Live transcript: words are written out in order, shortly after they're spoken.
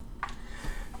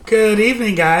Good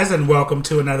evening, guys, and welcome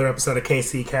to another episode of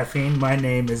KC Caffeine. My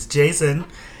name is Jason,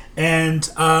 and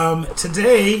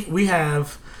today we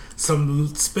have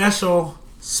some special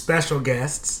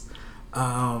guests.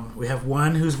 We have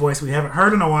one whose voice we haven't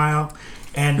heard in a while,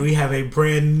 and we have a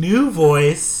brand new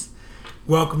voice.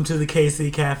 Welcome to the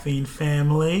KC Caffeine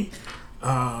family.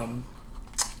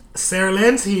 Sarah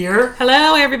Lynn's here.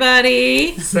 Hello,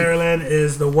 everybody. Sarah Lynn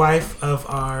is the wife of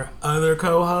our other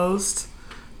co-host,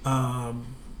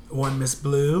 one Miss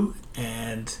Blue,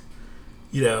 and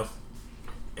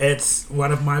it's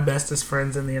one of my bestest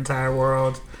friends in the entire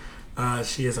world.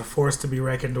 She is a force to be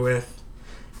reckoned with,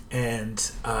 and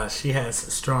she has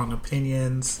strong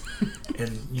opinions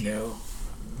and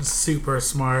super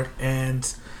smart.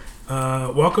 And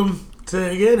welcome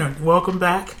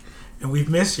back. And we've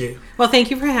missed you. Well,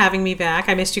 thank you for having me back.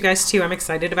 I missed you guys too. I'm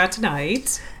excited about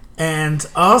tonight. And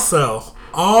also,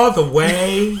 all the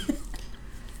way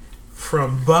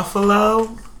from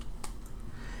Buffalo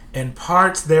and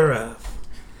parts thereof,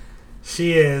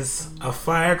 she is a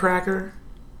firecracker.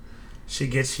 She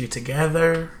gets you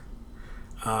together.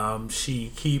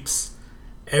 She keeps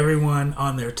everyone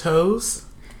on their toes.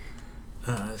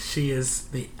 She is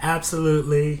the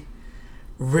absolutely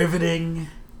riveting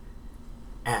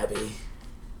Abby.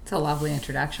 It's a lovely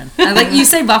introduction. I like you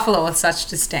say Buffalo with such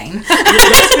disdain.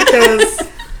 That's because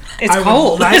it's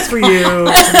cold. Would like for you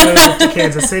to move to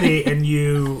Kansas City, and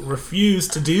you refuse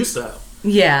to do so.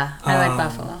 Yeah, I like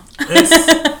Buffalo.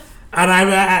 And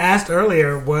I asked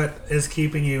earlier, what is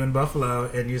keeping you in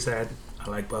Buffalo? And you said, I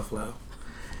like Buffalo.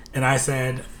 And I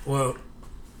said, well,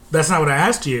 that's not what I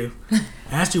asked you. I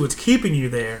asked you what's keeping you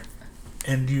there.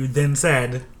 And you then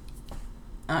said,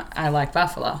 I like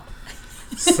Buffalo.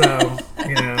 So,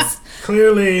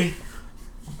 clearly,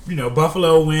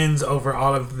 Buffalo wins over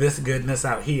all of this goodness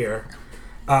out here.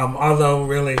 Although,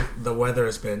 really, the weather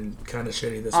has been kind of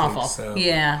shitty this Awful. week. So,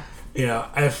 yeah.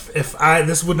 If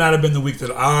this would not have been the week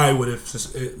that I would have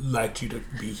just liked you to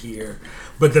be here.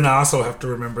 But then I also have to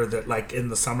remember that, like, in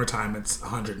the summertime, it's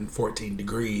 114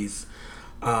 degrees.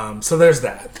 So there's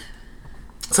that.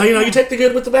 So, you take the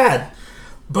good with the bad.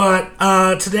 But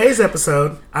today's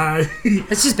episode,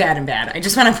 it's just bad and bad. I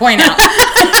just want to point out.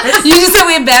 You just said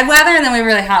we have bad weather and then we have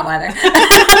really hot weather.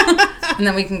 And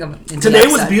then we can go into today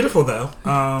was beautiful, though.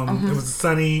 It was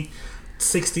sunny,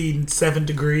 67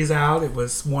 degrees out. It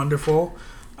was wonderful.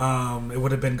 It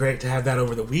would have been great to have that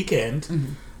over the weekend.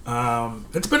 Mm-hmm.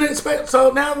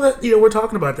 So now that we're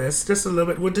talking about this just a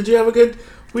little bit. Did you have a good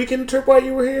weekend trip while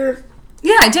you were here?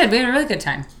 Yeah, I did. We had a really good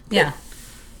time. Yeah.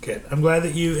 Good. I'm glad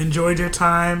that you enjoyed your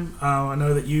time. I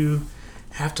know that you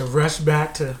have to rush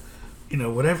back to,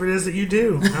 whatever it is that you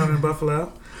do out in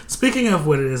Buffalo. Speaking of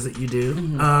what it is that you do,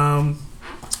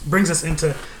 brings us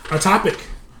into our topic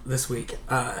this week.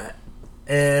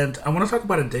 And I want to talk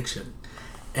about addiction.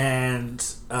 And,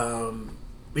 I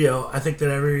think that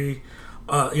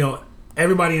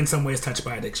everybody in some way is touched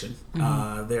by addiction.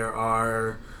 Mm-hmm. There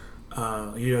are...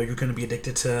 you're going to be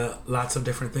addicted to lots of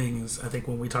different things. I think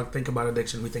when we think about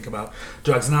addiction, we think about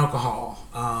drugs and alcohol.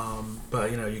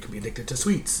 But you can be addicted to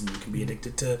sweets, and you can be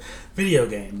addicted to video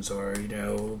games, or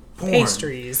porn.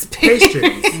 Pastries.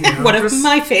 One of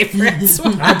my favorites.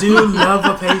 I do love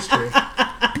a pastry.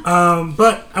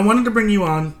 But I wanted to bring you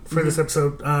on for this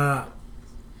episode.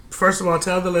 First of all,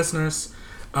 tell the listeners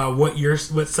what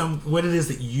it is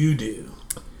that you do.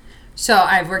 So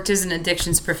I've worked as an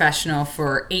addictions professional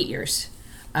for 8 years.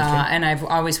 And I've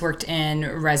always worked in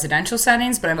residential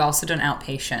settings, but I've also done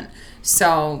outpatient.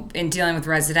 So in dealing with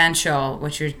residential,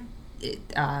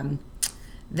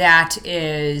 that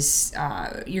is,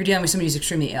 you're dealing with somebody who's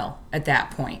extremely ill at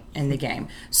that point in the game.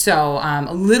 So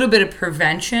a little bit of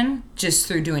prevention just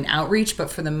through doing outreach, but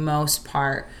for the most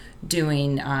part,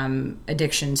 doing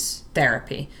addictions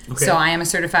therapy. Okay. So I am a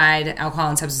certified alcohol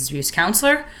and substance abuse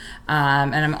counselor,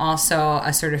 and I'm also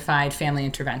a certified family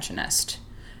interventionist.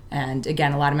 And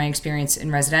again, a lot of my experience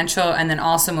in residential, and then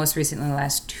also most recently the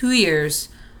last 2 years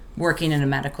working in a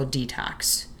medical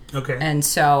detox. Okay. And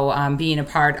so being a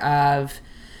part of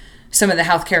some of the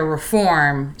healthcare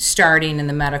reform, starting in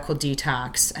the medical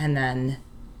detox, and then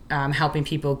helping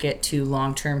people get to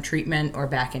long-term treatment or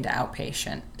back into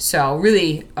outpatient. So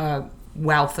really a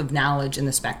wealth of knowledge in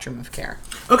the spectrum of care.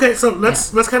 Okay, so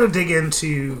let's kind of dig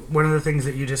into one of the things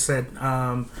that you just said.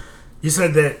 You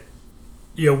said that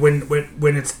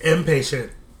when it's inpatient,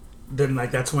 then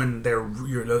that's when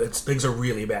things are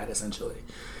really bad, essentially.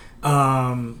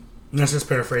 That's just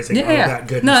paraphrasing all that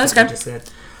goodness that you just said.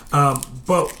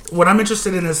 But what I'm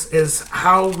interested in is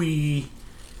how we...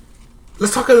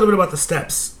 Let's talk a little bit about the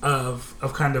steps of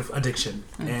kind of addiction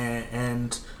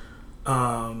and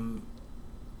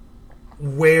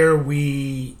where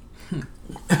we.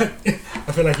 I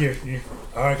feel like you're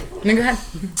all right. No, go ahead.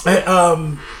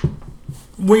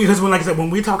 Because like I said, when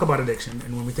we talk about addiction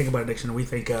and when we think about addiction, we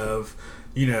think of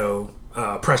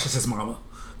Precious's mama.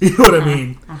 You know what I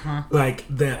mean? Like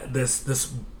the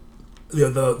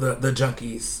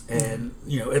junkies, and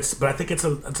but I think it's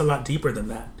a lot deeper than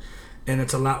that, and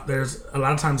there's a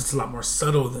lot of times it's a lot more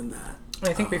subtle than that.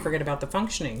 I think we forget about the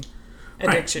functioning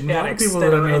addiction right. addicts People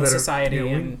that that I are know in that are, society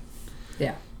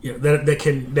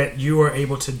that you are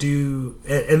able to do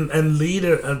and lead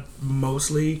a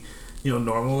mostly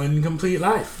normal and complete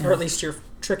life, or at least you're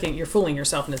fooling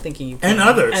yourself into thinking you can, and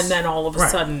others, and then all of a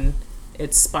sudden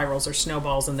it spirals or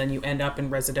snowballs, and then you end up in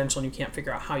residential and you can't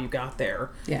figure out how you got there.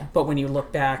 Yeah. But when you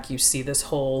look back, you see this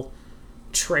whole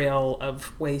trail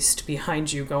of waste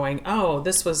behind you going, oh,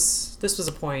 this was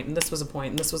a point, and this was a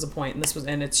point, and this was a point, and this was,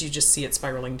 and it's, you just see it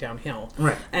spiraling downhill.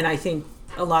 Right. And I think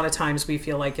a lot of times we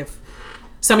feel like if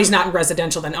somebody's not in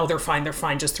residential, then, oh, they're fine,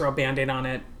 just throw a Band-Aid on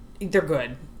it, they're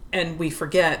good. And we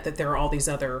forget that there are all these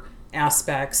other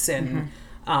aspects and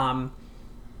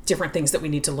different things that we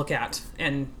need to look at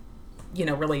and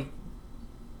really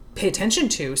pay attention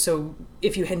to. So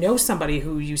if you know somebody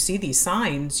who you see these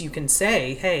signs, you can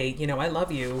say, hey, I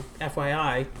love you,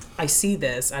 FYI, I see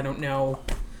this, I don't know,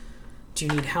 do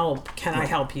you need help, can I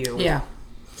help you? Yeah.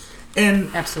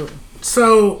 And absolutely.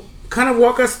 So kind of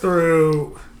walk us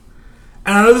through,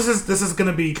 and I know this is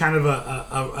going to be kind of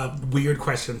a weird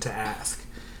question to ask,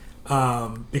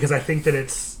 because I think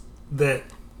that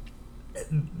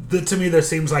to me there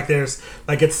seems like it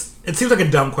seems like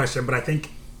a dumb question, but I think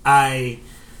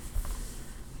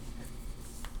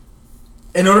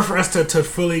in order for us to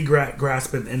fully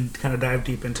grasp and kind of dive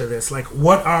deep into this, like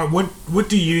what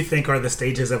do you think are the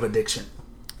stages of addiction?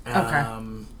 Okay.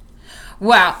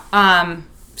 Well,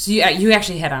 so you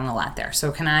actually hit on a lot there.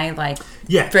 So can I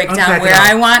break down where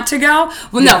I want to go?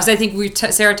 Well, no, because I think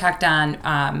Sarah talked on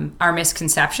our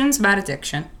misconceptions about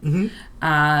addiction,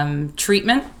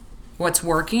 treatment, what's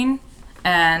working,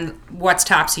 and what's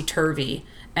topsy-turvy.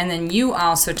 And then you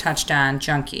also touched on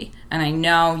junkie. And I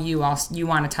know you want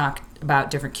to talk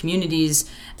about different communities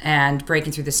and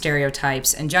breaking through the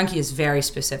stereotypes. And junkie is very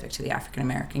specific to the African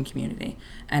American community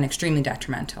and extremely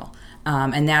detrimental.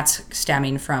 And that's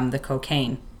stemming from the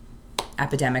cocaine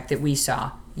epidemic that we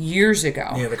saw years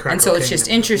ago. Yeah, the crack and so it's just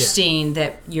epidemic. interesting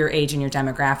that your age and your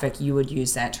demographic, you would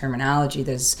use that terminology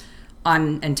that's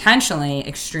unintentionally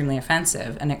extremely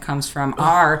offensive, and it comes from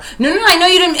I know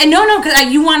you didn't, and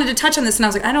because you wanted to touch on this, and I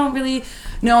was like, I don't really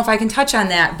know if I can touch on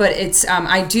that, but it's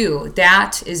I do.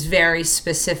 That is very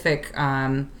specific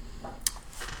to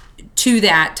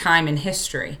that time in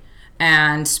history,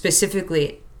 and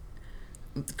specifically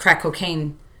crack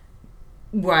cocaine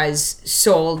was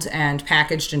sold and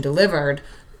packaged and delivered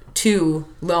to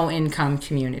low-income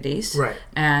communities, right,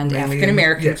 and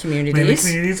African-American communities. Mainly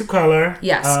communities of color.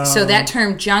 Yes, so that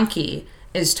term junkie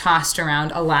is tossed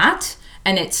around a lot,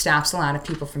 and it stops a lot of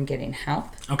people from getting help.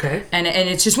 Okay. And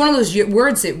it's just one of those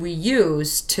words that we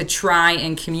use to try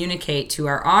and communicate to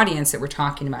our audience that we're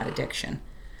talking about addiction.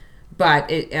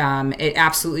 But it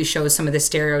absolutely shows some of the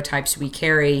stereotypes we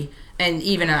carry, and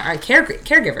even our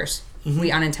caregivers. Mm-hmm.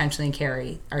 We unintentionally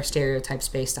carry our stereotypes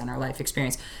based on our life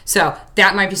experience. So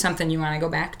that might be something you want to go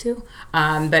back to.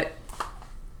 But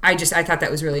I thought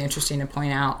that was really interesting to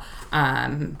point out.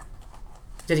 That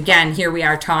again, here we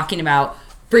are talking about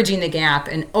bridging the gap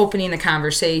and opening the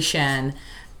conversation,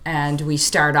 and we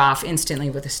start off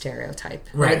instantly with a stereotype.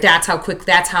 Right? That's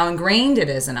how ingrained it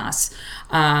is in us.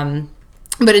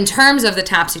 But in terms of the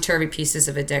topsy-turvy pieces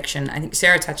of addiction, I think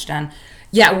Sarah touched on,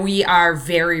 we are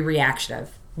very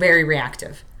reactive.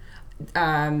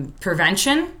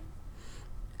 Prevention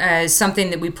is something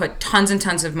that we put tons and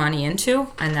tons of money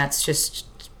into, and that's just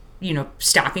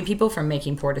stopping people from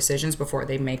making poor decisions before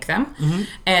they make them. Mm-hmm.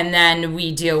 And then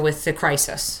we deal with the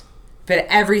crisis, but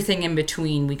everything in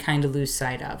between we kind of lose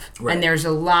sight of. Right. And there's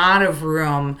a lot of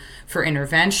room for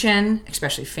intervention,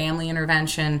 especially family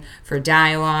intervention, for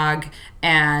dialogue,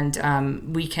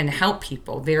 and we can help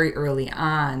people very early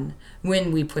on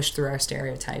when we push through our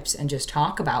stereotypes and just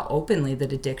talk about openly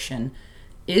that addiction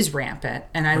is rampant.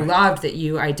 And I loved that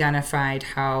you identified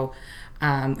how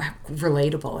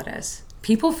relatable it is.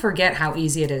 People forget how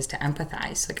easy it is to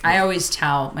empathize. I always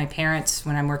tell my parents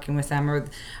when I'm working with them, or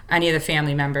any of the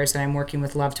family members that I'm working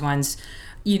with, loved ones,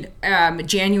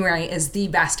 January is the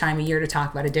best time of year to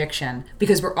talk about addiction,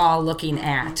 because we're all looking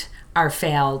at our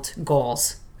failed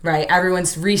goals. Right,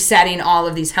 everyone's resetting all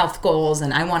of these health goals,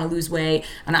 and I want to lose weight,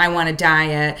 and I want to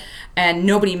diet, and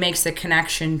nobody makes the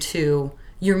connection to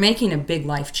you're making a big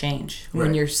life change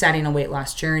when you're setting a weight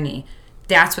loss journey.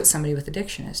 That's what somebody with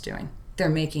addiction is doing. they're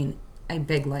making a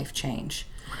big life change.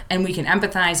 And we can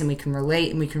empathize and we can relate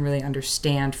and we can really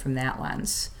understand from that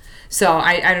lens. So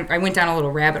I went down a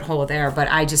little rabbit hole there, but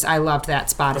I loved that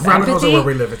spot of rabbit empathy. holes are where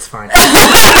we live. It's fine.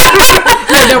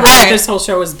 This whole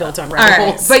show is built on rabbit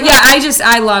holes. But yeah,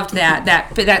 I loved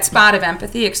that spot of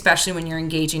empathy, especially when you're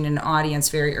engaging an audience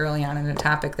very early on in a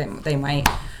topic that they might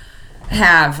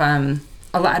have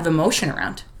a lot of emotion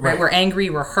around. Right? We're angry,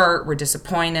 we're hurt, we're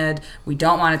disappointed. We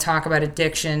don't want to talk about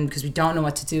addiction because we don't know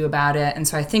what to do about it. And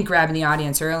so I think grabbing the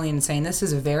audience early and saying this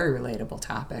is a very relatable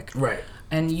topic. Right.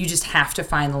 And you just have to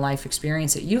find the life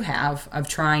experience that you have of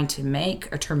trying to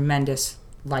make a tremendous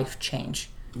life change.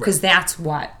 Because that's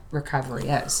what recovery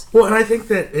is. Well, and I think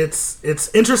that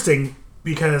it's interesting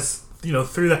because,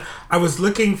 through that, I was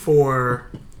looking for,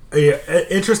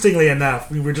 interestingly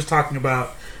enough, we were just talking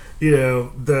about,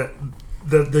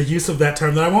 the use of that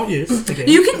term that I won't use. Again.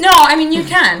 You can.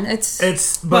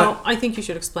 But I think you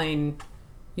should explain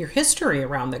your history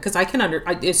around that, because I can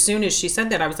as soon as she said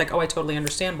that, I was like, oh, I totally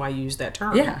understand why you use that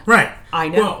term. Yeah, right. I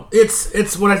know. Well,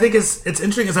 it's what I think it's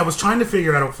interesting is I was trying to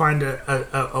figure out find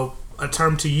a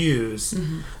term to use.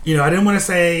 Mm-hmm. I didn't want to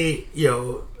say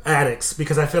addicts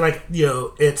because I feel like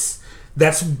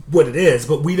that's what it is,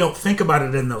 but we don't think about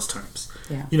it in those terms.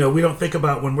 Yeah. We don't think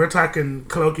about when we're talking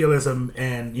colloquialism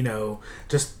and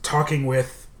just talking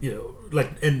with like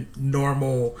in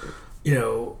normal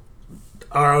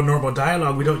our normal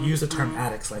dialogue, we don't use the term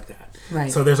addicts like that. Right.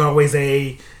 So there's always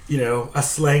a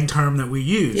slang term that we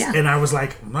use. Yeah. And I was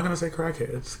like, I'm not going to say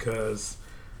crackheads because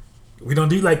we don't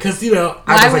do Why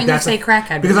wouldn't you say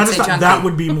crackhead? Because I just thought that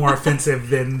would be more offensive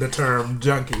than the term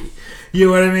junkie. You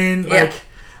know what I mean? Yeah. Like,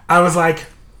 I was like,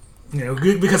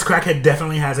 because crackhead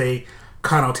definitely has a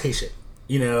connotation.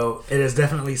 It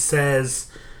definitely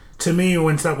says to me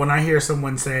when I hear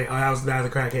someone say, "Oh, that was a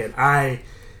crackhead," I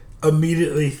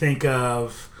immediately think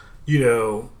of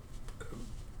the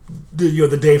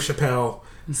Dave Chappelle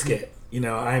skit.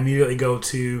 I immediately go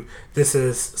to this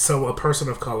is a person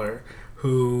of color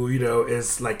who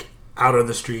is like out on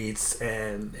the streets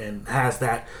and has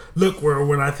that look where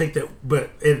when I think that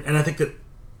I think that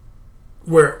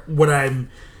where what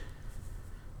I'm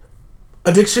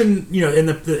addiction in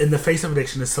the face of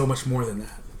addiction is so much more than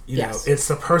that. Yes. It's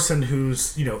the person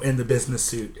who's in the business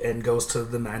suit and goes to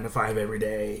the 9 to 5 every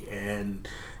day and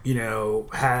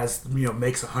has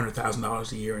makes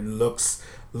 $100,000 a year and looks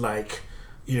like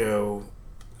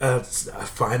a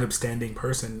fine upstanding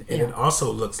person, and it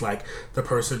also looks like the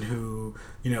person who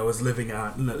is living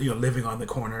out living on the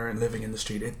corner and living in the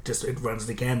street. It runs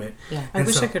the gamut. Yeah. I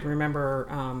wish I could remember.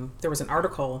 There was an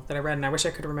article that I read, and I wish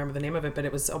I could remember the name of it, but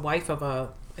it was a wife of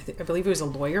I believe he was a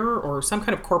lawyer or some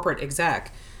kind of corporate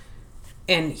exec,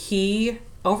 and he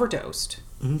overdosed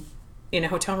in a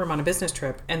hotel room on a business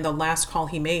trip, and the last call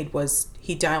he made was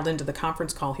he dialed into the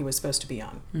conference call he was supposed to be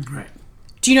on. Right.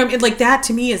 Do you know what I mean? Like, that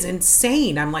to me is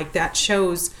insane. I'm like, that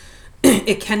shows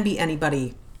it can be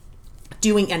anybody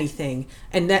doing anything.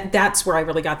 And that's where I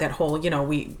really got that whole,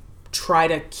 we try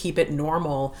to keep it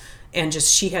normal, and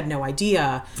just she had no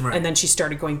idea. Right. And then she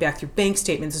started going back through bank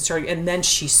statements and then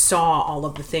she saw all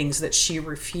of the things that she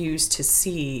refused to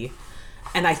see.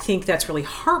 And I think that's really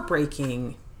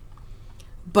heartbreaking,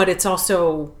 but it's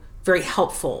also very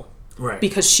helpful. Right.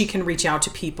 Because she can reach out to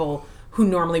people who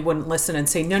normally wouldn't listen and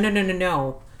say,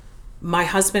 no. My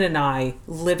husband and I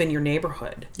live in your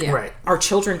neighborhood. Yeah. Right. Our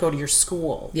children go to your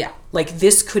school. Yeah. Like,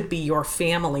 this could be your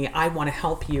family. I want to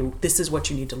help you. This is what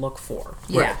you need to look for.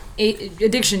 Yeah. Right.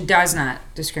 Addiction does not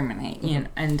discriminate.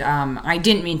 And I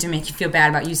didn't mean to make you feel bad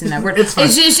about using that word. It's fine.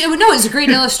 It's a great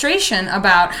illustration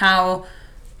about how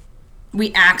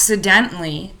we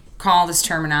accidentally call this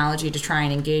terminology to try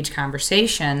and engage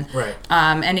conversation. Right.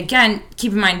 And again,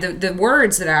 keep in mind the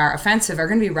words that are offensive are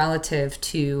going to be relative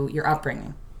to your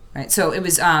upbringing. Right. So it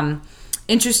was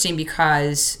interesting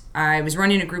because I was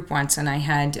running a group once and I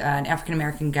had an African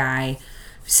American guy,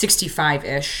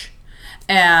 65-ish,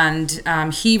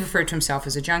 and he referred to himself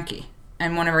as a junkie.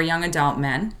 And one of our young adult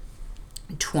men,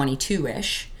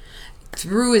 22-ish,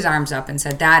 threw his arms up and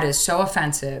said, "That is so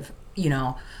offensive,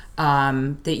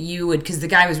 that you would," because the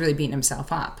guy was really beating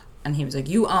himself up. And he was like,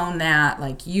 "You own that.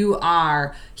 Like, you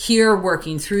are here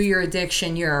working through your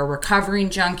addiction. You're a recovering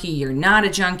junkie. You're not a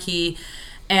junkie."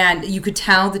 And you could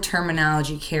tell the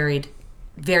terminology carried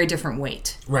very different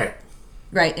weight. Right.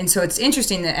 Right. And so it's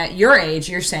interesting that at your age,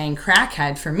 you're saying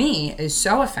crackhead for me is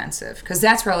so offensive because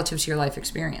that's relative to your life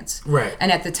experience. Right.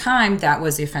 And at the time, that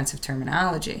was the offensive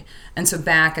terminology. And so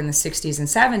back in the 60s and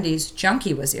 70s,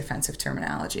 junkie was the offensive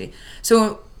terminology.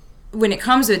 So when it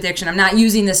comes to addiction, I'm not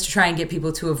using this to try and get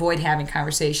people to avoid having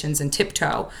conversations and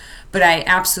tiptoe, but I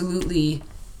absolutely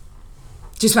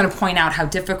just want to point out how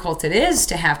difficult it is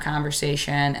to have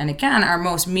conversation. And again, our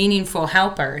most meaningful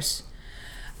helpers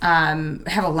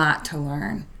have a lot to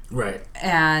learn. Right.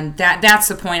 And that's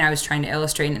the point I was trying to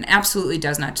illustrate, and it absolutely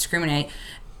does not discriminate,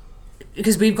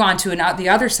 because we've gone to the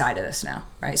other side of this now,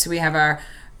 right? So we have our,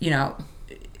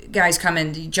 guys come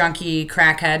in, junkie,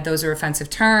 crackhead, those are offensive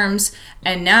terms,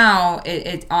 and now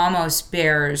it almost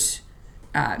bears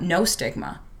no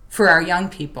stigma for our young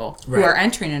people who are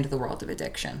entering into the world of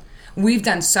addiction. We've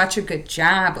done such a good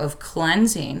job of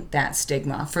cleansing that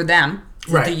stigma for them,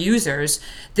 for the users,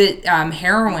 that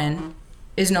heroin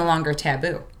is no longer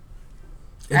taboo.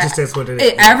 It just is what it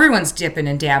is. Everyone's dipping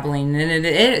and dabbling, and it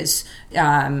is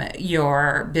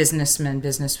your businessmen,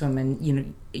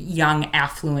 businesswomen, young,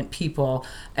 affluent people.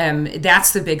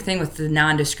 That's the big thing with the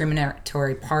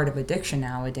non-discriminatory part of addiction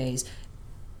nowadays,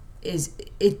 is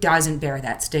it doesn't bear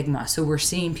that stigma. So we're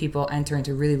seeing people enter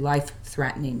into really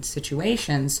life-threatening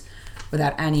situations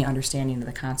without any understanding of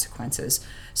the consequences.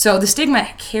 So the stigma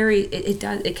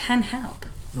it can help.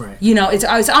 Right.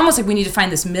 It's almost like we need to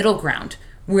find this middle ground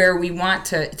where we want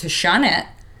to shun it,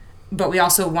 but we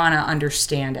also want to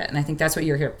understand it. And I think that's what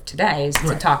you're here today, is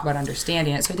to talk about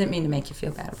understanding it. So I didn't mean to make you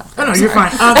feel bad about that. Oh, no, you're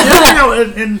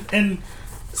fine.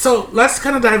 So let's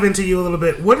kind of dive into you a little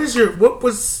bit. What was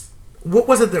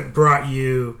it that brought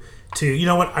you to,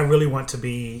 I really want to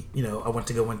be, I want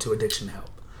to go into addiction help?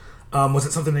 Was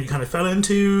it something that you kind of fell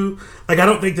into? Like, I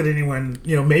don't think that anyone,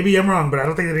 maybe I'm wrong, but I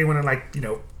don't think that anyone at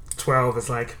 12 is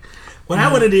like, what I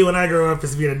want to do when I grow up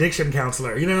is be an addiction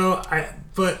counselor,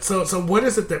 So what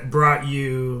is it that brought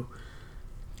you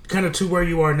kind of to where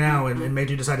you are now and made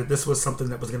you decide that this was something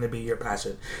that was going to be your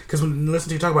passion? Because when you listen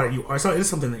to you talk about it, it is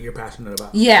something that you're passionate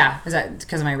about. Yeah. Is that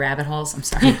because of my rabbit holes? I'm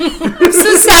sorry. I'm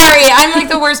so sorry. I'm like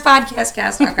the worst podcast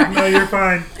guest. Okay. No, you're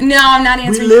fine. No, I'm not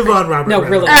answering. We live on Robert. No,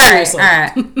 Redford. really. All Seriously.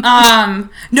 right.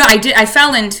 No, I did. I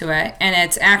fell into it, and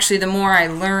it's actually the more I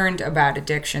learned about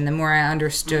addiction, the more I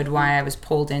understood why I was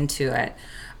pulled into it.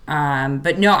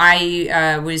 But no,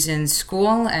 I was in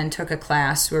school and took a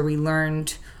class where we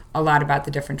learned a lot about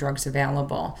the different drugs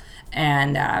available,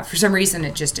 and for some reason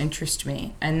it just interested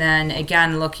me. And then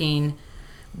again, looking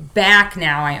back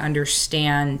now, I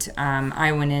understand.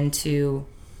 I went into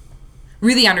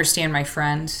really understand my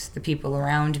friends, the people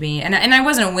around me, and I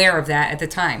wasn't aware of that at the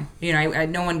time.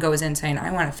 No one goes in saying,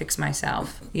 I want to fix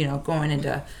myself, going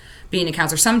into being a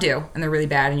counselor. Some do, and they're really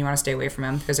bad, and you want to stay away from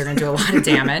them because they're going to do a lot of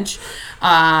damage.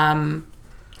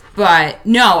 But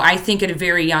no, I think at a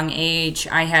very young age,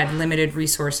 I had limited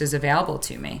resources available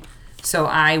to me. So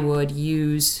I would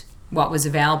use what was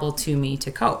available to me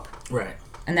to cope. Right.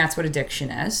 And that's what addiction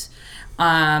is.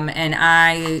 And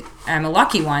I am a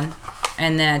lucky one,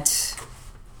 and that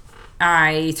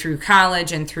I, through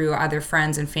college and through other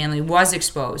friends and family, was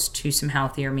exposed to some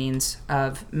healthier means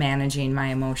of managing my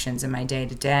emotions in my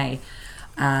day-to-day.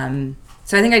 So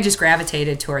I think I just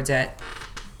gravitated towards it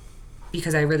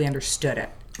because I really understood it.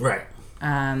 Right.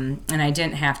 And I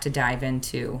didn't have to dive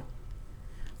into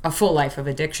a full life of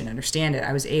addiction to understand it.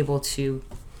 I was able to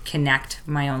connect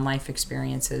my own life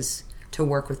experiences to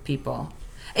work with people.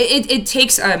 It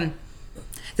takes...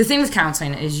 the thing with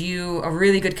counseling is a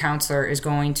really good counselor is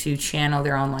going to channel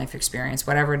their own life experience,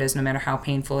 whatever it is, no matter how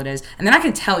painful it is. And they're not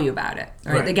going to tell you about it.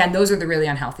 Right? Again, those are the really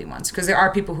unhealthy ones, because there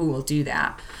are people who will do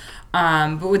that.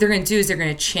 But what they're going to do is they're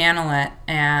going to channel it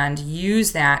and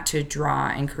use that to draw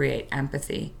and create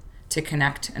empathy, to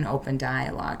connect an open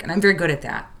dialogue. And I'm very good at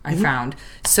that, I found.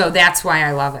 So that's why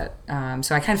I love it.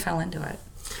 So I kind of fell into it.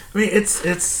 I mean,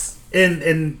 it's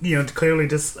clearly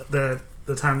just the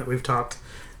time that we've talked,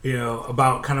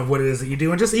 about kind of what it is that you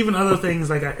do, and just even other things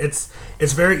like it's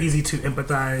very easy to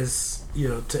empathize,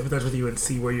 with you and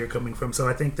see where you're coming from. So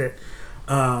I think that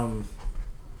other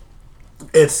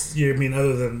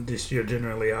than just you're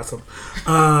generally awesome.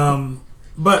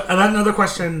 But another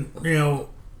question,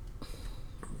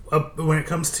 when it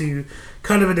comes to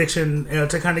kind of addiction,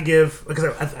 to kind of give, because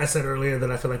I said earlier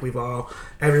that I feel like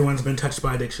everyone's been touched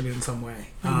by addiction in some way.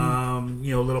 A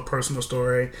little personal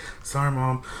story. Sorry,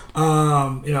 Mom.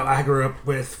 I grew up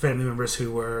with family members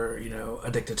who were,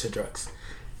 addicted to drugs,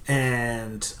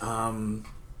 and kind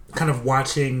of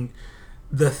watching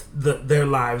their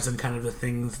lives and kind of the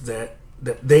things that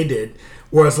they did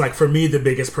was like, for me, the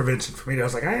biggest prevention for me. I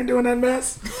was like, I ain't doing that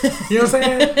mess. You know what I'm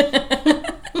saying?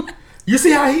 You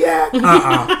see how he act?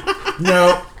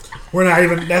 No, we're not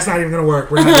even. That's not even gonna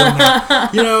work. We're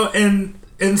not doing that.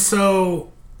 And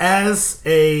so as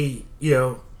a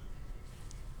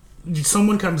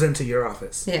someone comes into your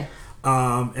office,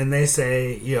 and they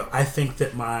say, I think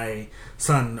that my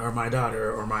son or my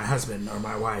daughter or my husband or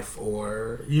my wife,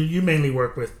 or you mainly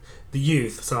work with the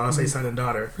youth, so I'll say son and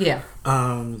daughter. Yeah.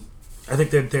 I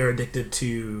think that they're addicted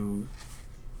to,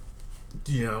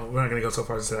 we're not going to go so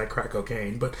far as to say like crack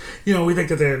cocaine, but we think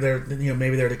that they're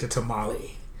maybe they're addicted to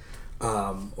Molly,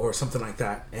 or something like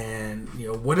that. And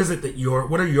what is it that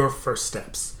what are your first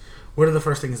steps? What are the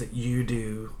first things that you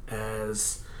do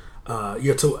as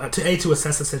to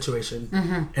assess the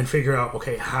situation and figure out,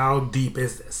 okay, how deep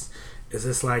is this? Is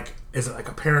it like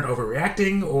a parent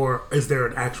overreacting, or is there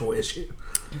an actual issue?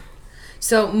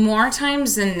 So more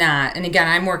times than not, and again,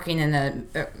 I'm working in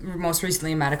the most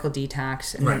recently a medical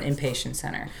detox in an inpatient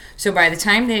center. So by the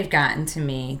time they've gotten to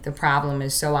me, the problem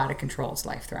is so out of control, it's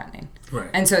life-threatening.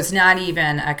 Right. And so it's not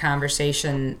even a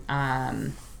conversation.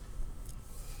 Well,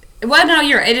 no,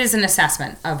 it is an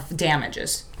assessment of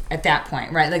damages at that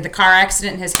point, right? Like the car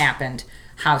accident has happened.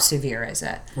 How severe is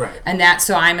it? Right. And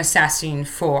so I'm assessing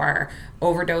for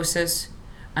overdoses.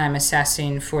 I'm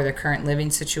assessing for the current living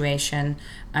situation.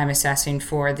 I'm assessing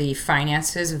for the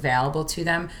finances available to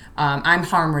them. I'm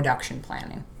harm reduction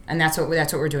planning, and that's what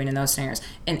we're doing in those scenarios.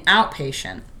 In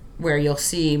outpatient, where you'll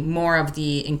see more of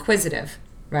the inquisitive,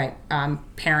 right,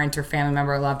 parent or family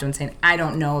member or loved one saying, "I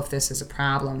don't know if this is a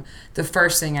problem." The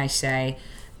first thing I say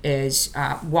is,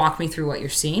 walk me through what you're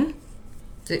seeing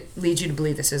that leads you to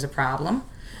believe this is a problem,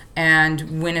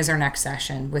 and when is our next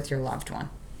session with your loved one?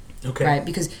 Okay. Right,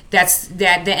 because that's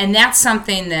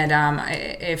something that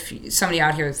if somebody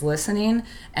out here is listening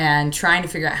and trying to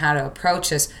figure out how to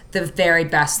approach this, the very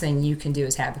best thing you can do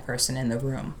is have the person in the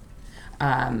room.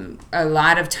 A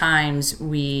lot of times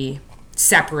we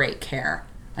separate care,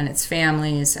 and it's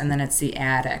families, and then it's the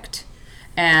addict.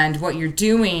 And what you're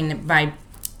doing by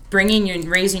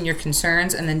raising your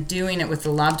concerns and then doing it with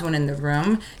the loved one in the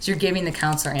room is you're giving the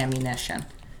counselor ammunition.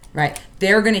 Right.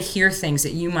 They're going to hear things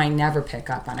that you might never pick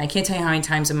up on. I can't tell you how many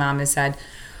times a mom has said,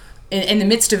 in the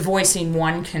midst of voicing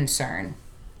one concern,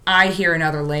 I hear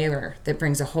another layer that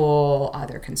brings a whole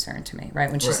other concern to me,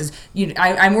 right? When she says,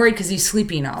 I'm worried because he's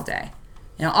sleeping all day.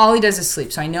 All he does is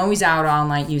sleep. So I know he's out all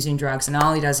night using drugs, and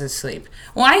all he does is sleep.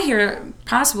 Well, I hear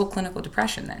possible clinical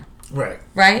depression there. Right.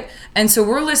 Right? And so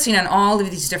we're listening on all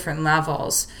of these different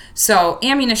levels. So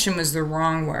ammunition was the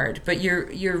wrong word, but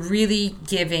you're really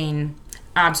giving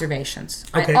observations.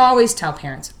 Okay. I always tell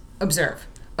parents, observe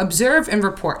and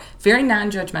report very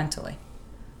non-judgmentally,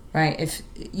 right? If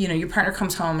your partner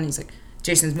comes home and he's like,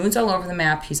 Jason's mood's all over the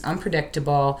map, he's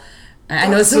unpredictable. I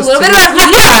know it's a little bit about who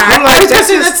you are.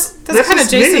 That's kind of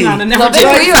Jason on a little bit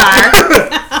who you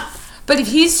are. But if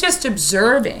he's just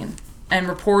observing and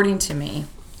reporting to me,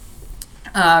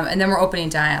 and then we're opening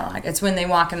dialogue, it's when they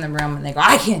walk in the room and they go,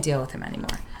 I can't deal with him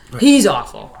anymore. Right. He's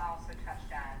awful.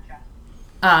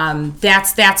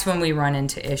 That's when we run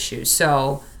into issues.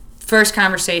 So first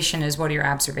conversation is, what are your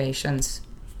observations?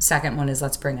 Second one is,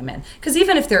 let's bring them in. Because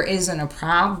even if there isn't a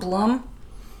problem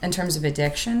in terms of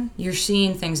addiction, you're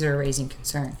seeing things that are raising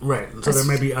concern. Right. So there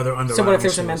may be other underlying So what if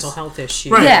there's issues. a mental health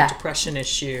issue, right. Yeah. a depression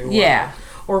issue? Yeah.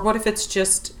 Or what if it's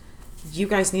just, you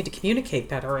guys need to communicate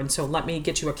better, and so let me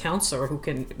get you a counselor who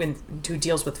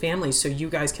deals with families, so you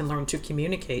guys can learn to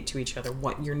communicate to each other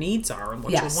what your needs are and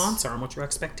what your wants are and what your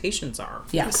expectations are.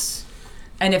 Yes.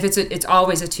 And if it's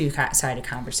always a two-sided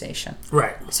conversation.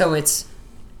 Right. So it's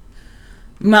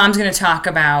mom's going to talk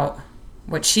about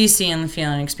what she's seeing,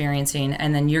 feeling, experiencing,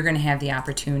 and then you're going to have the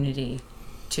opportunity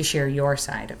to share your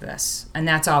side of this. And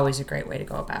that's always a great way to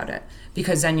go about it,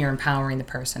 because then you're empowering the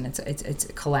person. It's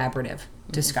a collaborative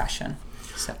discussion.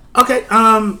 So okay.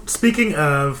 Speaking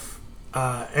of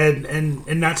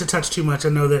and not to touch too much, I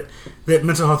know that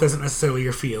mental health isn't necessarily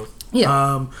your field.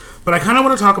 Yeah. But I kind of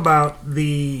want to talk about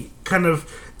the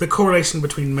correlation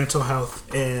between mental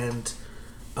health and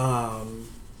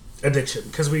addiction,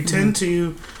 because we tend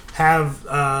to have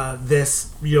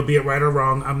this, be it right or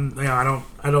wrong.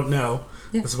 I don't know.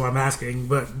 Yeah. This is why I'm asking,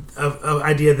 but of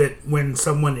idea that when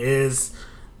someone does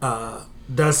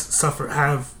suffer,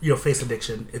 face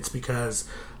addiction, it's because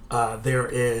there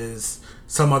is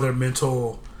some other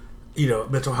mental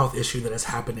health issue that is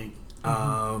happening.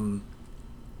 I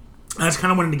just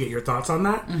kind of wanted to get your thoughts on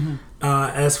that.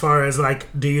 As far as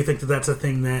do you think that that's a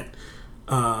thing that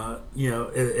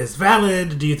is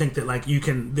valid? Do you think that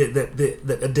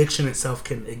that addiction itself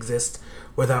can exist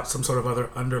without some sort of other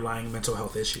underlying mental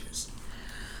health issues?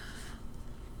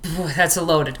 Boy, that's a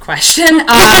loaded question. No,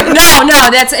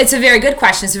 it's a very good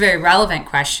question. It's a very relevant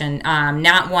question.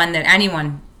 Not one that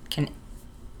anyone can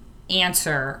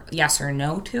answer yes or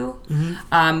no to.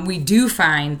 We do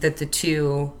find that the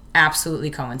two absolutely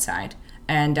coincide.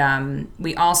 And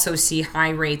we also see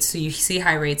high rates. So you see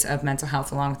high rates of mental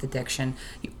health along with addiction.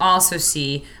 You also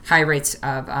see high rates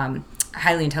of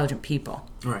highly intelligent people.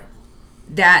 Right.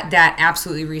 that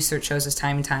absolutely research shows us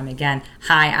time and time again.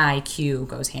 High IQ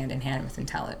goes hand in hand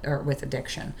with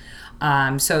addiction.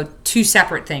 So two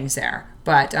separate things there.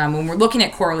 But when we're looking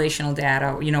at correlational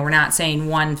data, we're not saying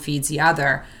one feeds the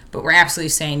other, but we're absolutely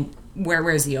saying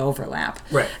where's the overlap.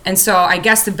 Right. And so I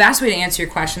guess the best way to answer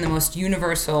your question, the most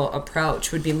universal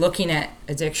approach, would be looking at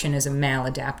addiction as a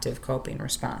maladaptive coping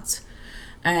response.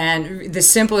 And the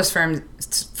simplest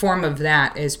form of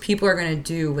that is people are going to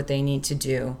do what they need to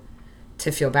do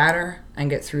to feel better and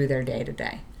get through their day to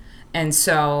day. And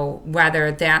so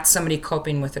whether that's somebody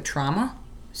coping with a trauma,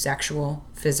 sexual,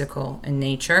 physical in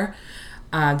nature,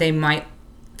 they might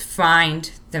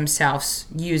find themselves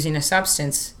using a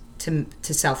substance to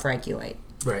self-regulate.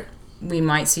 Right. We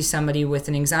might see somebody with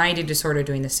an anxiety disorder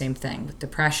doing the same thing, with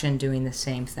depression doing the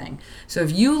same thing. So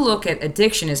if you look at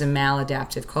addiction as a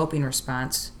maladaptive coping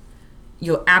response,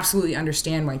 you'll absolutely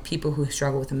understand why people who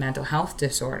struggle with a mental health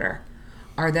disorder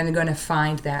are then going to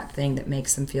find that thing that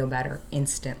makes them feel better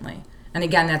instantly. And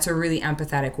again, that's a really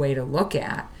empathetic way to look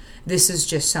at. This is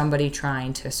just somebody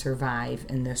trying to survive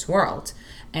in this world,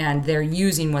 and they're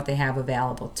using what they have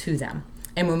available to them.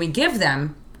 And when we give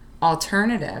them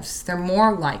alternatives, they're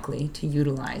more likely to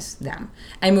utilize them.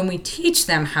 And when we teach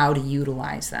them how to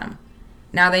utilize them,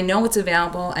 now they know what's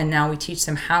available, and now we teach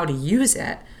them how to use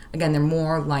it, again, they're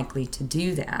more likely to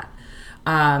do that.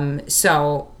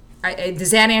 Does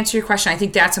that answer your question? I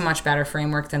think that's a much better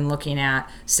framework than looking at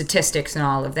statistics and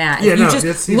all of that. Yeah, if you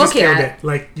just killed it.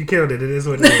 Like, you killed it. It is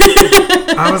what it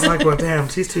is. I was like, well, damn,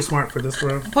 she's too smart for this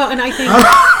world. Well, and I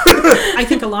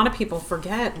think a lot of people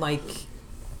forget, like,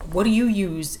 what do you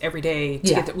use every day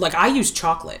to get like, I use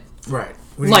chocolate. Right.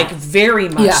 Very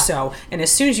much so. And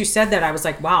as soon as you said that, I was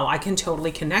like, wow, I can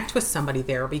totally connect with somebody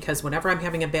there, because whenever I'm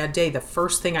having a bad day, the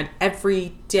first thing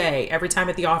every time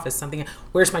at the office,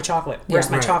 where's my chocolate? Where's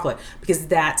my chocolate? Because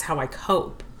that's how I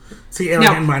cope. See,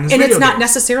 and mine is and it's not games.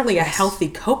 necessarily a healthy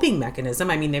coping mechanism.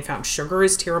 I mean, they found sugar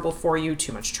is terrible for you.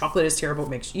 Too much chocolate is terrible. It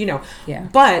makes,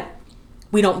 but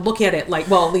we don't look at it like,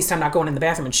 well, at least I'm not going in the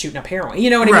bathroom and shooting up heroin. You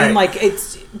know what I mean? Like,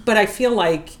 but I feel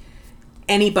like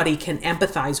anybody can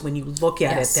empathize when you look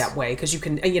at it that way, because you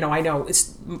can, I know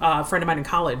a friend of mine in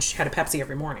college had a Pepsi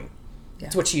every morning.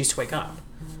 That's what she used to wake up.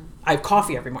 I have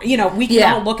coffee every morning. We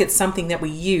can all look at something that we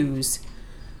use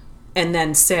and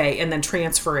then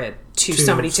transfer it to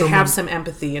somebody to have some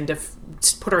empathy and to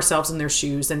put ourselves in their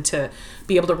shoes and to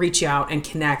be able to reach out and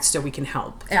connect so we can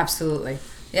help. Absolutely.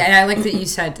 Yeah, and I like that you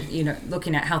said,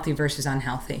 looking at healthy versus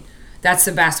unhealthy. That's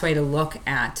the best way to look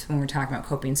at when we're talking about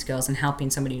coping skills and helping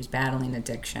somebody who's battling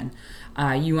addiction.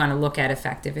 You want to look at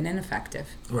effective and ineffective.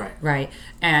 Right. Right.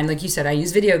 And like you said, I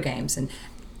use video games. And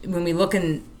when we look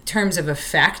in terms of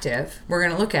effective, we're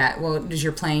going to look at, well, does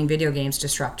your playing video games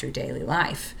disrupt your daily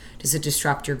life? Does it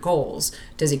disrupt your goals?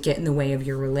 Does it get in the way of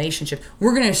your relationship?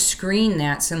 We're going to screen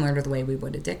that similar to the way we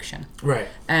would addiction. Right.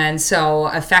 And so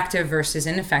effective versus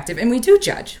ineffective. And we do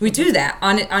judge. We do that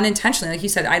unintentionally. Like you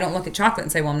said, I don't look at chocolate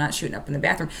and say, well, I'm not shooting up in the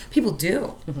bathroom. People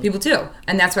do. Mm-hmm. People do.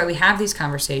 And that's why we have these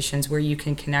conversations where you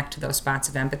can connect to those spots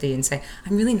of empathy and say,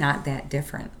 I'm really not that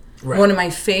different. Right. One of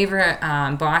my favorite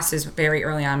bosses very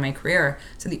early on in my career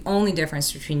said the only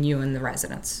difference between you and the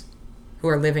residents who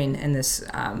are living in this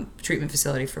treatment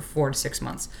facility for 4 to 6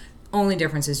 months, only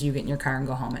difference is you get in your car and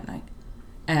go home at night.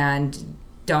 And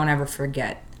don't ever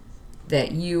forget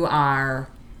that you are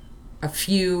a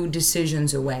few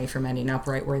decisions away from ending up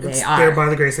right where they are. There by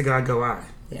the grace of God go I.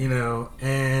 Yeah.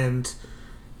 And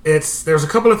there's a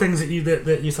couple of things that you said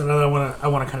that I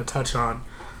want to kind of touch on.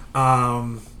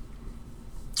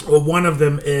 Well, one of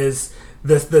them is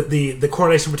the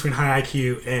correlation between high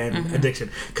IQ and addiction.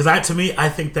 Because I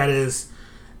think that is,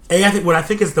 what I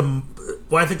think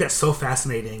that's so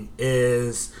fascinating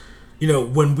is,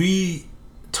 when we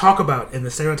talk about and the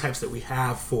stereotypes that we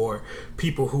have for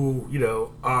people who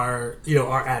are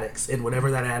addicts, and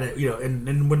whatever that addict,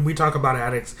 and when we talk about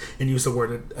addicts and use the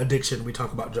word addiction, we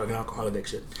talk about drug and alcohol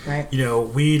addiction. Right.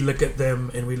 We look at them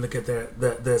and we look at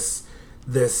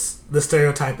the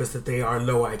stereotype is that they are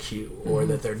low IQ or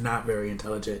that they're not very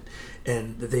intelligent,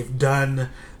 and that they've done,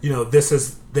 this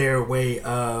is their way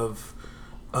of,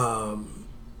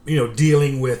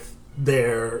 dealing with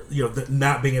their,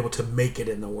 not being able to make it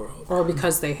in the world. Or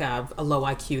because they have a low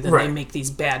IQ, then right. they make these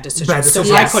bad decisions.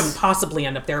 So I couldn't possibly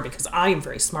end up there because I am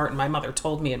very smart, and my mother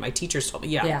told me and my teachers told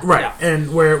me, Right. Yeah.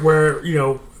 And where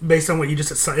based on what you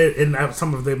just said, in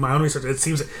some of my own research, it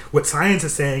seems what science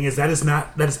is saying is that is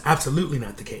absolutely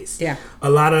not the case. Yeah. A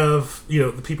lot of,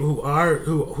 the people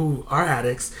who are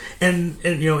addicts, and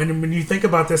when you think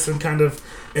about this in kind of,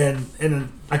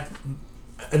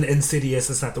 an insidious,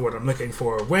 it's not the word I'm looking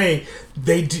for, way,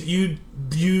 they do,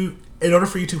 you in order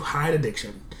for you to hide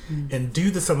addiction and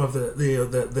do some of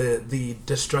the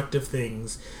destructive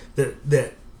things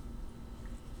that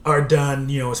are done,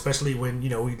 especially when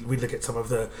we look at some of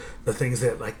the things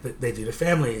that that they do to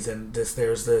families, and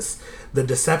there's the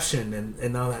deception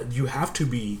and all that. You have to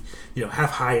be have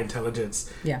high intelligence,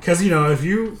 because if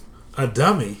you a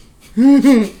dummy,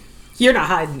 you're not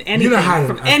hiding anything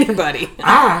from anybody.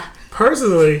 I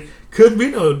personally couldn't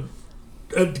be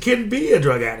a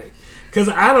drug addict. Because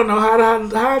I don't know how to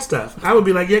hide stuff. I would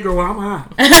be like, yeah, girl, well, I'm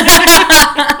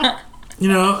high.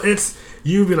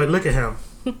 You'd be like, look at him.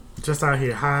 Just out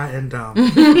here, high and dumb.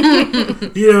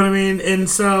 You know what I mean? And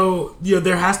so,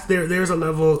 there's a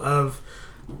level of,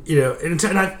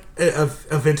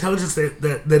 of intelligence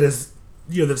that is,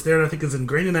 that's there, and I think is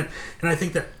ingrained in that. And I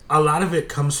think that a lot of it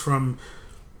comes from,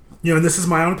 and this is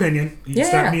my own opinion. You can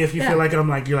stop me if you feel like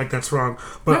you're like, that's wrong.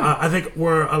 But I think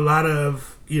where a lot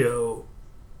of,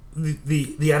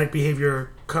 the addict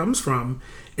behavior comes from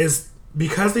is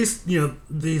because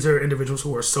these are individuals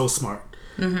who are so smart,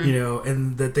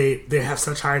 and that they have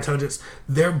such high intelligence,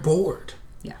 they're bored.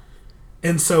 Yeah.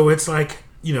 And so it's like,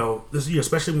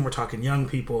 especially when we're talking young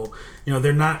people,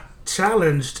 they're not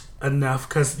challenged enough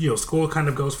because, school kind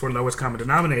of goes for lowest common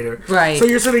denominator. Right. So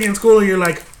you're sitting in school and you're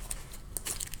like,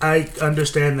 I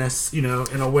understand this, in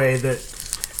a way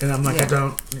that, and I'm like, I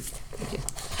don't,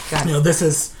 this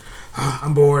is,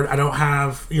 I'm bored. I don't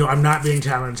have, I'm not being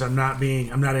challenged. I'm not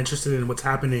interested in what's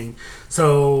happening.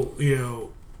 So,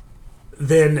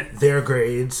 then their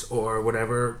grades or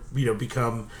whatever,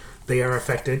 they are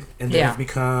affected, and then it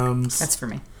becomes, that's for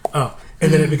me. Oh,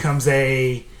 and then it becomes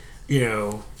a,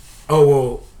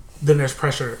 then there's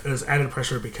pressure, there's added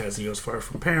pressure because it's far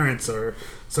from parents or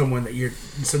someone that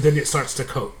so then it starts to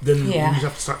cope. Then you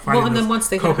have to start finding. Well, and then once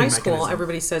they hit high school, mechanism.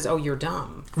 Everybody says, "Oh, you're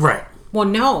dumb." Right. Well,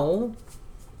 no,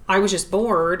 I was just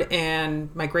bored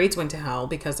and my grades went to hell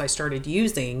because I started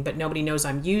using, but nobody knows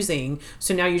I'm using.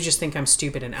 So now you just think I'm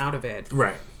stupid and out of it.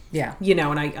 Right. Yeah.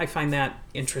 And I find that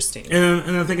interesting.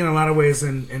 And I think in a lot of ways,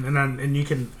 and you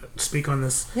can speak on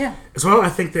this as well. I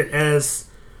think that as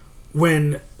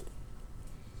when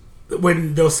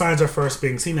those signs are first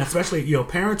being seen, especially,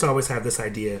 parents always have this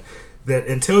idea that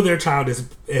until their child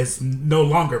is no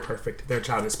longer perfect, their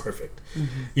child is perfect.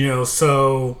 Mm-hmm.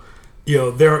 So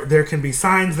there can be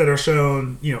signs that are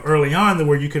shown, early on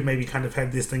where you could maybe kind of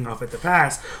head this thing off at the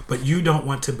pass, but you don't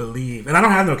want to believe. And I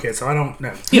don't have no kids, so I don't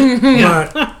know.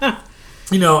 But,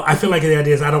 I feel like the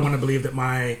idea is I don't want to believe that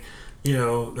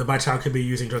that my child could be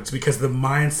using drugs, because the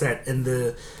mindset and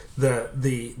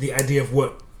the idea of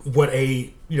what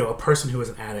a person who is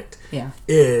an addict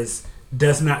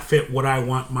does not fit what I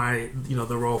want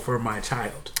the role for my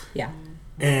child. Yeah.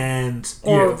 And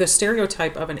the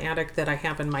stereotype of an addict that I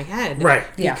have in my head, right?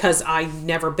 Because I've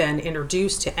never been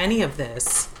introduced to any of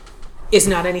this, is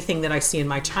not anything that I see in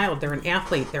my child. They're an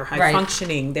athlete. They're high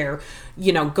functioning. They're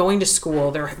going to school.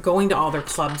 They're going to all their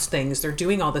clubs things. They're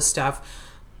doing all this stuff,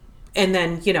 and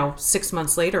then 6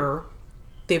 months later,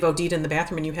 they've OD'd in the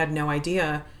bathroom, and you had no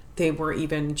idea they were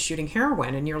even shooting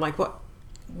heroin, and you're like,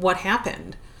 what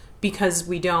happened? Because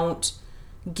we don't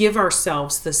give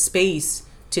ourselves the space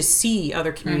to see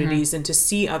other communities and to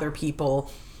see other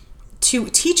people, to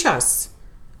teach us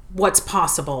what's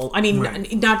possible. I mean,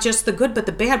 not just the good, but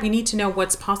the bad. We need to know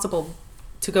what's possible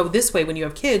to go this way when you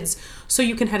have kids, so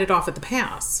you can head it off at the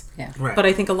pass. Yeah. Right. But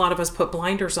I think a lot of us put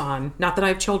blinders on. Not that I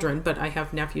have children, but I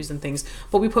have nephews and things.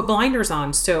 But we put blinders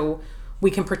on so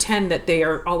we can pretend that they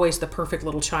are always the perfect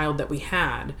little child that we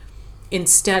had,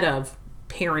 instead of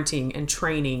parenting and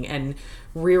training and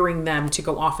rearing them to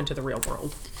go off into the real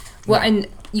world. Well, and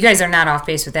you guys are not off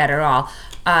base with that at all.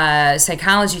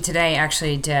 Psychology Today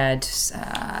actually did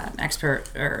expert.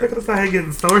 Look at us out here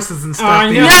getting sources and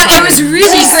stuff. No, it was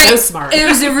really great. So smart. It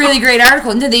was a really great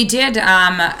article. No, they did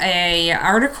a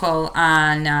article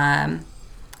on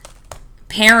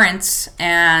parents,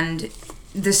 and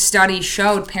the study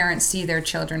showed parents see their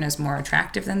children as more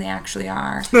attractive than they actually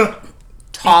are,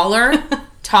 taller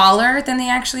than they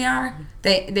actually are.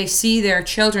 They see their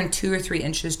children 2 or 3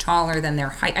 inches taller than their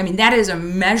height. I mean, that is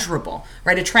immeasurable,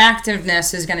 right?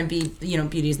 Attractiveness is going to be,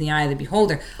 beauty is in the eye of the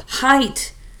beholder.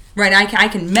 Height, right? I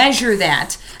can measure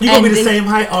that. You're going to be the same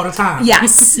height all the time.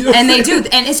 Yes, and they do.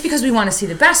 And it's because we want to see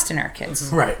the best in our kids.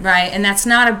 Mm-hmm. Right. Right? And that's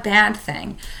not a bad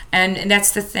thing. And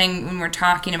that's the thing when we're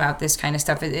talking about this kind of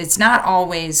stuff. It's not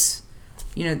always,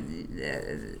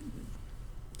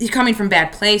 coming from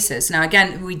bad places. Now,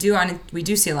 again, we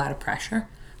do see a lot of pressure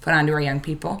put onto our young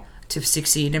people to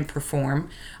succeed and perform,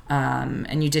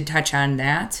 and you did touch on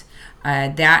that.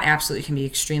 That absolutely can be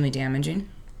extremely damaging.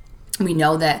 We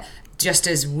know that just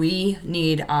as we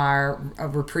need a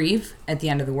reprieve at the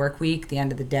end of the work week, the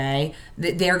end of the day,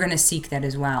 they're going to seek that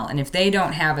as well. And if they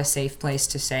don't have a safe place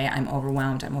to say, I'm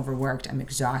overwhelmed, I'm overworked, I'm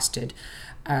exhausted,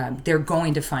 they're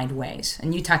going to find ways.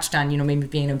 And you touched on, maybe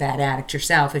being a bad addict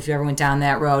yourself, if you ever went down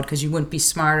that road, because you wouldn't be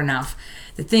smart enough.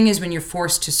 The thing is, when you're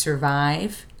forced to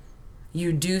survive,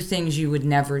 you do things you would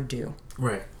never do.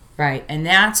 Right. Right. And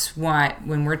that's what,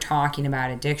 when we're talking about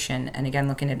addiction, and again,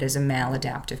 looking at it as a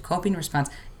maladaptive coping response,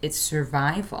 it's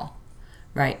survival.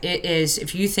 Right. It is,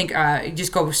 if you think, you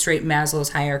just go straight Maslow's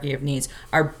hierarchy of needs,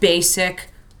 our basic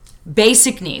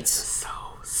needs. So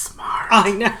smart.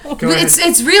 I know.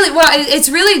 It's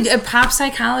really a pop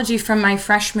psychology from my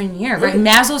freshman year. Right.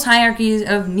 Maslow's hierarchy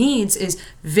of needs is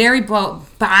very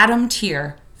bottom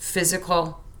tier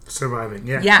physical surviving,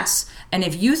 yeah. Yes. And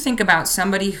if you think about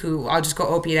somebody who, I'll just go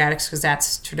opiate addicts because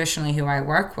that's traditionally who I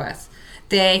work with,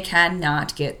 they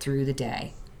cannot get through the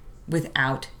day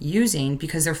without using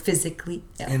because they're physically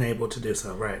ill. Unable to do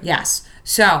so, right. Yes.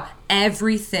 So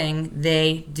everything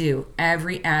they do,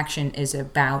 every action is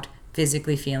about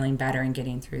physically feeling better and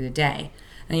getting through the day.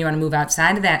 And you want to move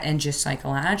outside of that and just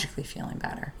psychologically feeling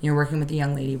better. You're working with a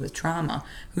young lady with trauma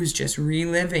who's just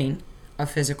reliving a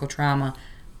physical trauma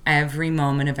every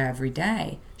moment of every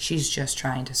day. She's just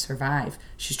trying to survive.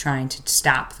 She's trying to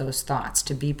stop those thoughts,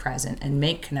 to be present and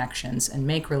make connections and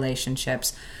make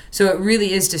relationships. So it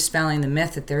really is dispelling the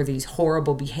myth that they're these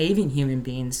horrible behaving human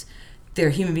beings. They're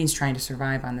human beings trying to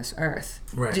survive on this earth,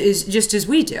 right. Just as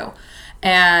we do.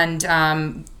 And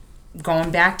going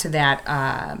back to that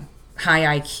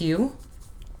high IQ,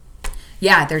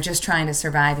 yeah, they're just trying to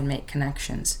survive and make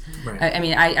connections. Right.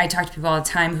 I talk to people all the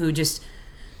time who just,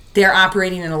 they're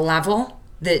operating at a level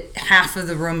that half of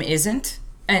the room isn't,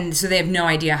 and so they have no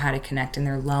idea how to connect, and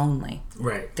they're lonely.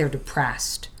 Right. They're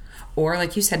depressed. Or,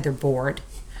 like you said, they're bored.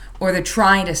 Or they're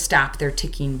trying to stop their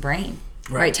ticking brain.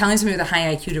 Right? Telling somebody with a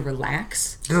high IQ to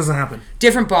relax. It doesn't happen.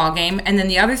 Different ball game. And then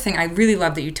the other thing, I really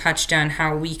love that you touched on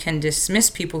how we can dismiss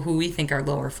people who we think are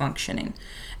lower functioning.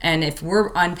 And if we're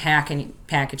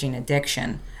packaging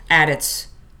addiction at its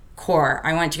core,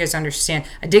 I want you guys to understand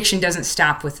addiction doesn't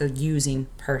stop with a using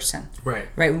person. Right.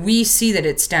 We see that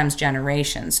it stems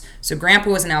generations. So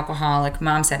grandpa was an alcoholic.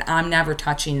 Mom said, I'm never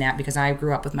touching that because I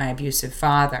grew up with my abusive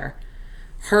father.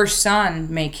 Her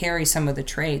son may carry some of the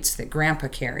traits that grandpa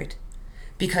carried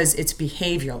because it's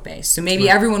behavioral based. So maybe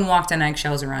everyone walked on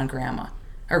eggshells around grandma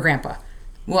or grandpa.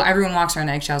 Well, everyone walks around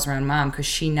eggshells around mom because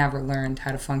she never learned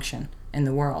how to function in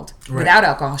the world. Right. Without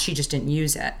alcohol, she just didn't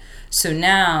use it. So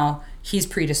now he's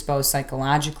predisposed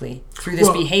psychologically through this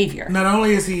behavior. Not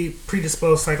only is he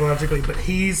predisposed psychologically, but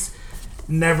he's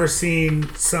never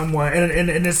seen someone,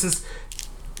 and this is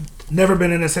never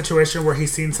been in a situation where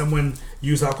he's seen someone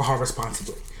use alcohol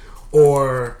responsibly,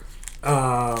 or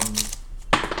and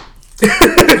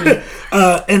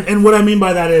what I mean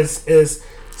by that is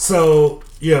so,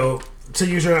 to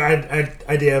use your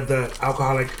idea of the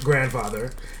alcoholic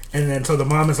grandfather, and then so the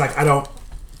mom is like, I'm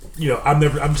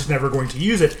just never going to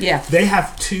use it. Yeah. They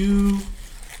have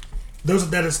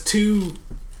that is two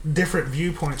different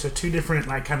viewpoints or two different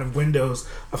kind of windows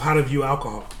of how to view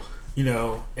alcohol,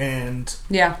 and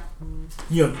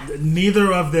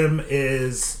neither of them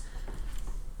is,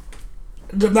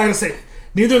 I'm not going to say,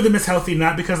 neither of them is healthy,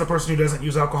 not because the person who doesn't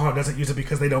use alcohol doesn't use it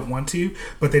because they don't want to,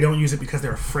 but they don't use it because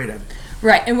they're afraid of it.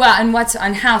 Right. And what's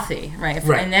unhealthy, right?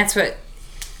 And that's what,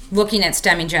 looking at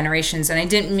stemming generations, and I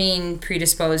didn't mean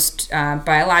predisposed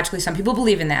biologically. Some people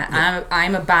believe in that. Yeah.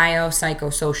 I'm a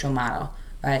biopsychosocial model,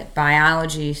 right?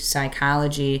 Biology,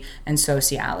 psychology, and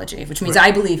sociology, which means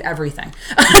I believe everything.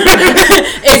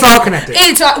 It's all connected.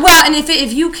 And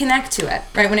if you connect to it,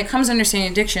 right? When it comes to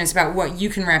understanding addiction, it's about what you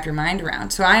can wrap your mind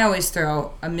around. So I always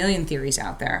throw a million theories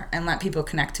out there and let people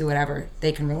connect to whatever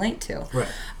they can relate to. Right.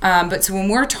 But so when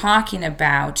we're talking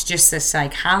about just the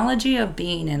psychology of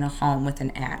being in a home with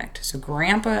an addict, so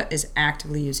grandpa is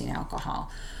actively using alcohol.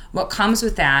 What comes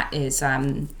with that is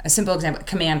a simple example: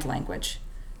 command language.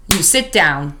 You sit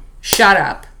down, shut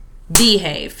up,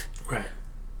 behave. Right.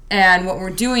 And what we're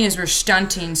doing is we're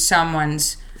stunting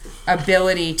someone's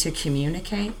ability to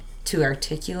communicate, to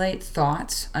articulate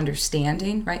thoughts,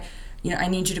 understanding, right? I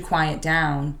need you to quiet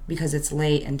down because it's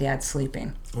late and dad's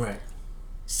sleeping. Right.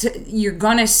 So you're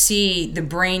going to see the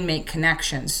brain make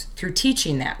connections through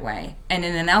teaching that way. And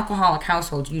in an alcoholic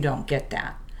household, you don't get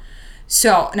that.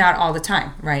 So, not all the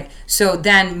time, right? So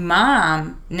then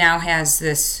mom now has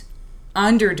this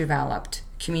underdeveloped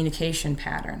communication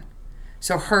pattern.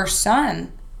 So her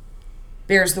son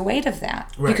bears the weight of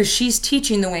that because she's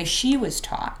teaching the way she was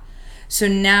taught. So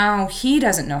now he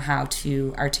doesn't know how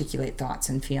to articulate thoughts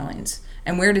and feelings.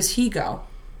 And where does he go?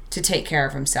 to take care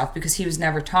of himself because he was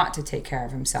never taught to take care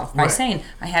of himself by saying,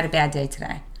 I had a bad day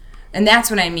today. And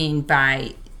that's what I mean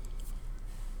by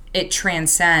it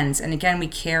transcends. And again, we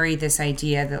carry this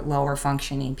idea that lower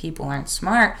functioning people aren't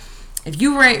smart. If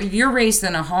you're raised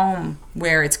in a home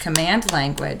where it's command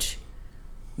language,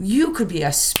 you could be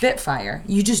a spitfire.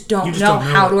 You just don't know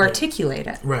how to articulate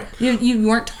it. Right. You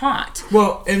weren't taught.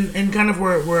 Well, and kind of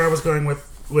where I was going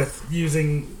with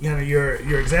using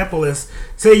your example is,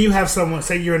 say you have someone,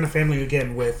 say you're in a family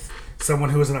again with someone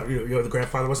who was the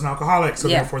grandfather was an alcoholic, so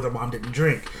therefore the mom didn't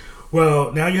drink.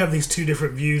 Well, now you have these two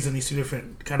different views and these two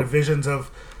different kind of visions of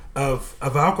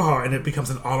alcohol, and it becomes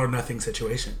an all or nothing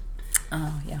situation.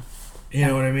 Oh, yeah. You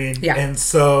know what I mean? Yeah. And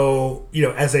so,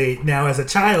 as a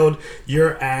child,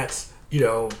 you're at,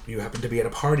 you happen to be at a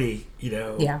party,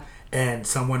 and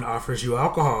someone offers you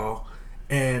alcohol,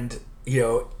 and,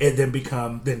 it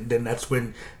then that's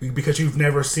when, because you've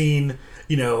never seen,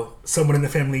 someone in the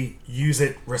family use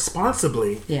it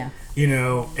responsibly. Yeah.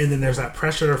 And then there's that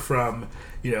pressure from,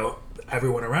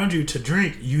 everyone around you to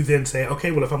drink. You then say,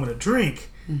 okay, well, if I'm going to drink,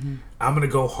 I'm going to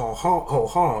go whole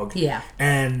hog. Yeah.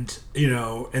 And,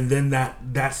 and then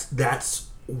that's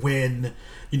when,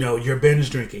 you're binge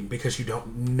drinking because you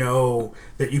don't know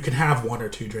that you can have one or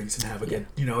two drinks and have a good,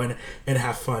 and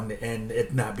have fun and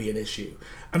it not be an issue.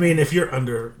 I mean, if you're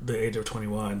under the age of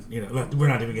 21, we're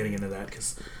not even getting into that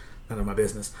because none of my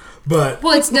business. But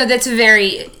well, that's a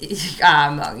very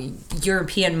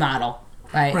European model.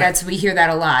 Right. We hear that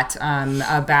a lot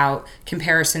about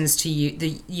comparisons to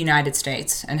the United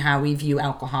States and how we view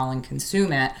alcohol and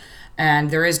consume it,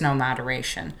 and there is no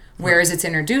moderation. Whereas it's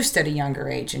introduced at a younger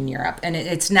age in Europe, and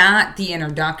it's not the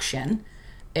introduction;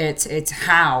 it's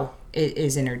how it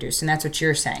is introduced, and that's what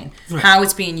you're saying. Right. How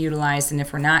it's being utilized, and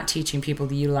if we're not teaching people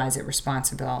to utilize it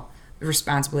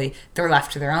responsibly, they're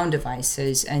left to their own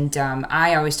devices. And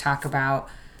I always talk about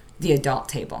the adult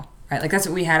table. Right, like that's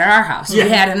what we had at our house. Yeah.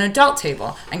 We had an adult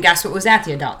table, and guess what was at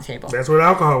the adult table? That's what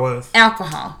alcohol was.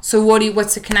 Alcohol. So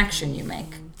what's the connection you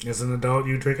make? As an adult,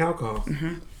 you drink alcohol,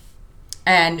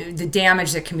 and the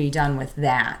damage that can be done with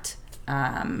that,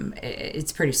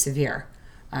 it's pretty severe,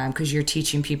 because you're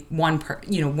teaching people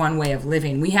one way of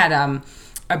living. We had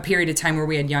a period of time where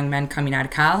we had young men coming out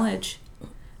of college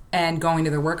and going to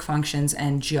their work functions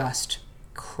and just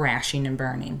crashing and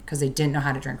burning because they didn't know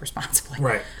how to drink responsibly.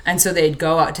 Right. And so they'd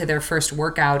go out to their first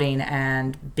work outing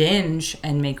and binge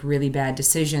and make really bad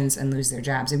decisions and lose their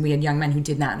jobs. And we had young men who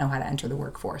did not know how to enter the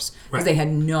workforce because they had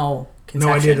no conception.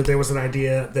 No idea that there was an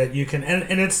idea that you can,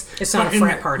 and it's not a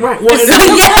frat party. Right. Well,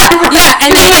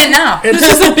 and they didn't know. This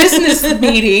is a business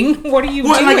meeting. What are you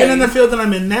doing? And in the field that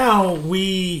I'm in now,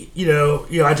 we,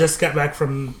 I just got back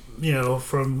from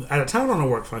out of town on a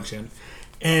work function.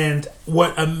 And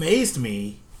what amazed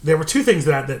me, there were two things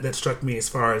that struck me as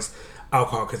far as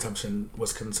alcohol consumption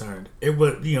was concerned. It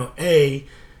was, the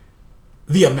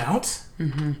amount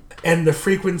and the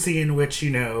frequency in which,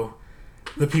 the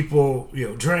people,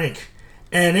 drank.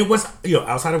 And it was,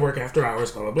 outside of work, after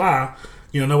hours, blah, blah, blah.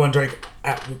 No one drank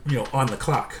at, on the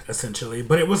clock, essentially.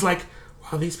 But it was like,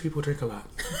 wow, these people drink a lot.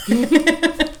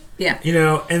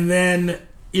 Yeah. And then,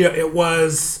 it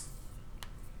was...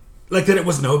 like that, it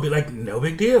was no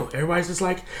big deal. Everybody's just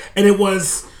like, and it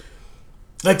was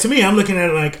like, to me, I'm looking at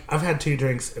it like I've had 2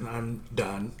 drinks and I'm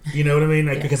done. You know what I mean?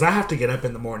 Like because I have to get up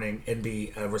in the morning and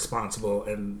be a responsible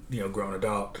and grown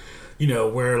adult.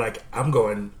 Where like I'm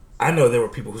going. I know there were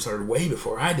people who started way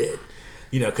before I did.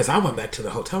 Because I went back to the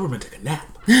hotel room and took a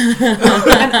nap.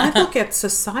 And I look at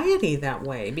society that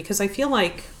way because I feel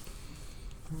like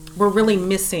we're really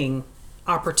missing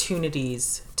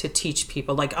opportunities to teach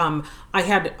people. Like I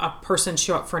had a person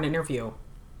show up for an interview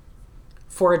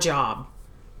for a job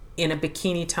in a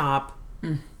bikini top,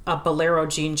 a bolero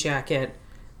jean jacket,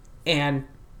 and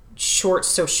shorts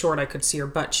so short I could see her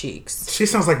butt cheeks. She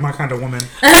sounds like my kind of woman.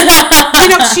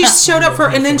 She showed up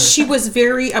and then she was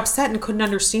very upset and couldn't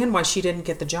understand why she didn't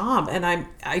get the job. And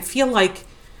I feel like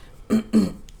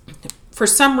for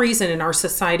some reason in our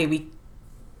society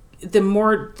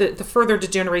the further the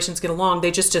generations get along,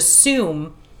 they just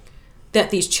assume that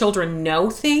these children know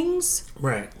things.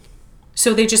 Right.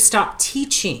 So they just stop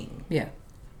teaching. Yeah.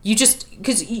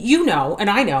 Because and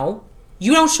I know,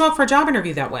 you don't show up for a job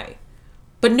interview that way.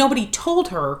 But nobody told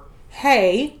her,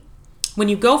 hey, when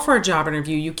you go for a job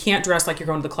interview, you can't dress like you're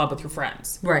going to the club with your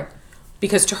friends. Right.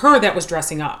 Because to her, that was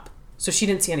dressing up. So she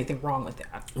didn't see anything wrong with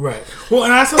that. Right. Well,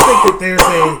 and I also think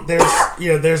that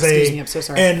there's Excuse me, I'm so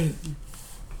sorry. And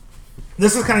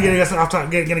this is kind of getting us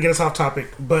off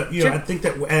topic, but Sure. I think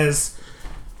that as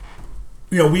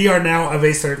we are now of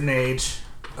a certain age,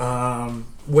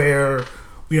 where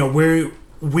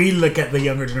we look at the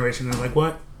younger generation and like,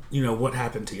 what? what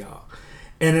happened to y'all.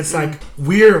 And it's like,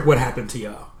 we're what happened to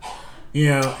y'all.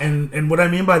 And what I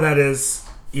mean by that is,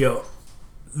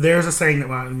 there's a saying that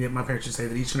my parents used to say,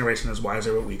 that each generation is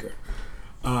wiser but weaker.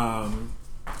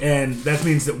 And that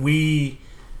means that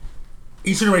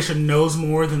each generation knows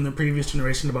more than the previous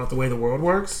generation about the way the world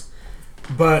works,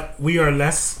 but we are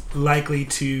less likely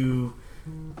to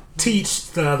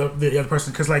teach the other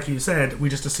person, because like you said, we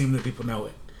just assume that people know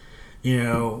it.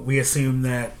 We assume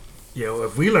that,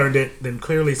 if we learned it, then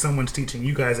clearly someone's teaching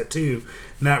you guys it too,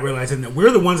 not realizing that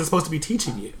we're the ones that's supposed to be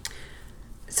teaching you.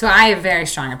 So I have very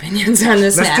strong opinions on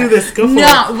this Let's matter. do this. Go for it.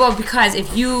 No, well, because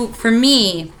for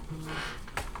me,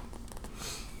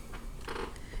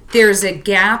 there's a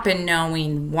gap in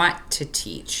knowing what to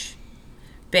teach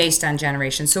based on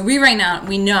generation. So we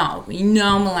know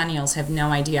millennials have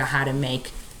no idea how to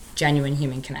make genuine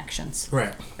human connections.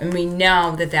 Right. And we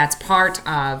know that that's part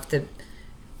of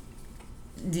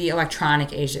the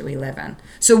electronic age that we live in.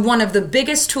 So one of the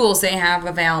biggest tools they have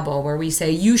available, where we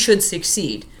say you should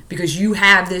succeed because you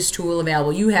have this tool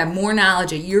available, you have more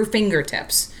knowledge at your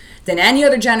fingertips than any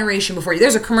other generation before you.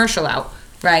 There's a commercial out,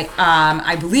 right?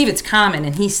 I believe it's Common,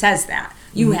 and he says that.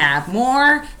 You have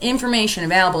more information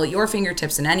available at your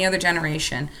fingertips than any other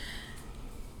generation.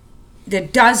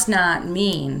 That does not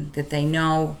mean that they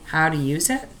know how to use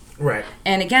it. Right.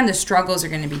 And again, the struggles are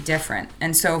going to be different.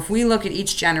 And so if we look at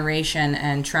each generation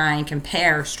and try and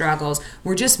compare struggles,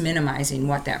 we're just minimizing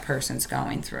what that person's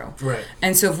going through. Right.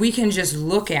 And so if we can just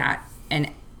look at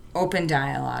an open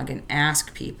dialogue and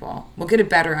ask people, we'll get a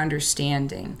better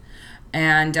understanding.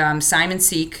 And Simon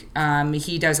Sinek,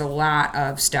 he does a lot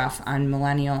of stuff on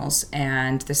millennials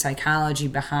and the psychology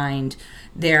behind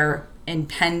their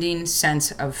impending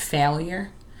sense of failure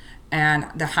and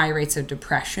the high rates of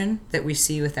depression that we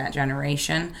see with that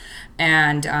generation.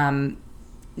 And can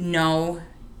I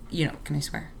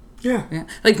swear? Yeah.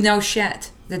 Like, no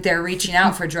shit that they're reaching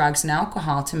out for drugs and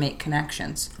alcohol to make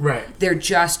connections. Right. They're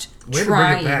just Way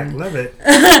trying. To bring it back. Love it.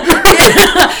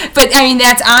 But I mean,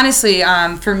 that's honestly,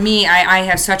 for me, I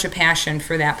have such a passion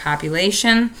for that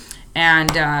population,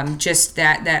 and just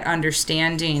that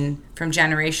understanding from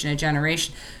generation to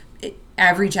generation.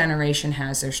 Every generation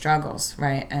has their struggles,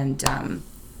 right? And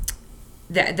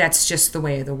that's just the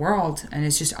way of the world, and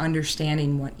it's just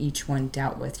understanding what each one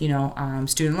dealt with.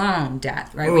 Student loan debt,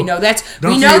 right? Ooh, we know that's huge.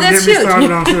 that's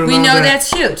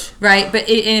huge, right? But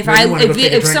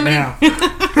if somebody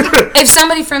if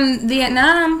somebody from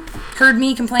Vietnam heard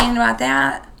me complaining about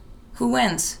that, who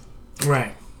wins?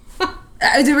 Right.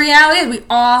 The reality is, we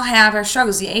all have our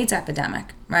struggles. The AIDS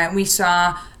epidemic, right? We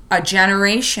saw a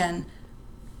generation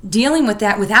dealing with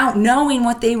that without knowing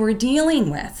what they were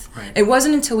dealing with. Right. It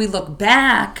wasn't until we look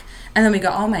back and then we go,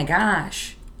 oh my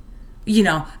gosh,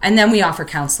 and then we offer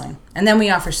counseling, and then we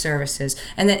offer services,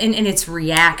 and then and it's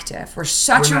reactive. We're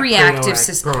such a reactive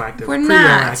system. Proactive. We're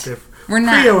not. We're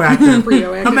not.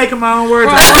 Proactive. I'm making my own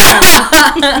words.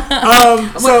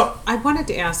 So I wanted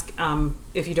to ask,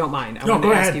 if you don't mind, I wanted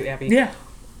to ask you, Abby. Yeah.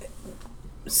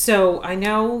 So I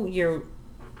know you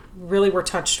really were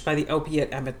touched by the opiate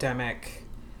epidemic.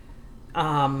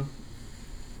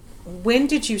 When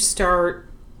did you start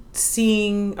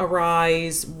seeing a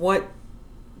rise? What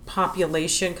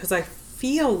population? Because I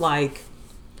feel like,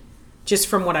 just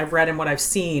from what I've read and what I've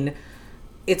seen,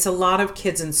 it's a lot of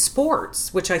kids in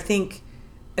sports, which I think,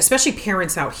 especially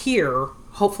parents out here,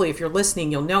 hopefully if you're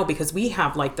listening, you'll know, because we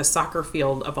have like the soccer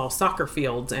field of all soccer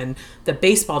fields and the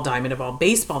baseball diamond of all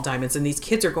baseball diamonds. And these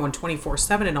kids are going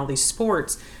 24/7 in all these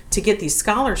sports to get these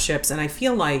scholarships. And I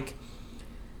feel like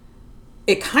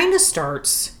it kind of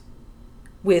starts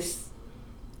with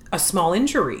a small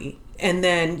injury, and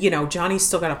then Johnny's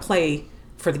still got to play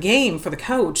for the game for the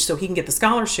coach so he can get the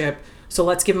scholarship, so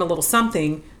let's give him a little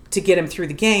something to get him through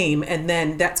the game. And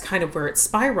then that's kind of where it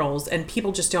spirals, and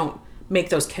people just don't make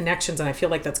those connections, and I feel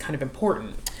like that's kind of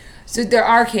important. So there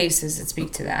are cases that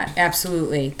speak to that.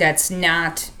 Absolutely. That's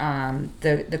not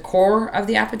the core of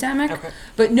the epidemic. Okay.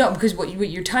 But no, because what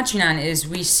you're touching on is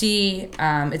we see,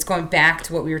 it's going back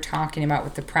to what we were talking about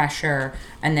with the pressure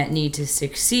and that need to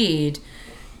succeed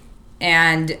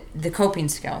and the coping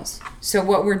skills. So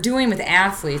what we're doing with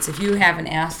athletes, if you have an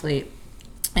athlete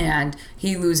and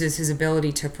he loses his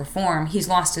ability to perform, he's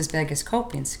lost his biggest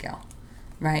coping skill,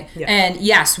 right? Yeah. And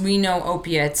yes, we know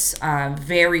opiates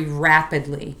very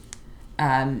rapidly.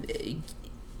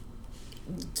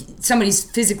 Somebody's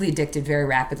physically addicted very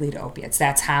rapidly to opiates.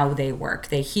 That's how they work.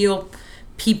 They heal.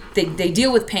 They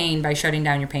deal with pain by shutting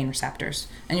down your pain receptors,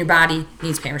 and your body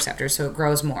needs pain receptors, so it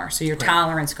grows more. So your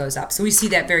tolerance goes up. So we see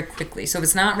that very quickly. So if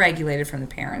it's not regulated from the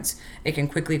parents, it can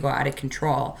quickly go out of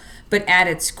control. But at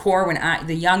its core, when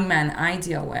the young men I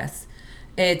deal with,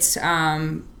 It's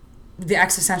the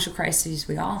existential crises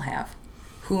we all have.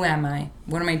 Who am I?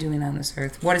 What am I doing on this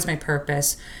earth? What is my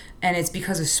purpose? And it's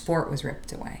because a sport was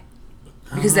ripped away.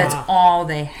 Because that's all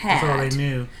they had. That's all they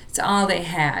knew. It's all they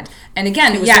had. And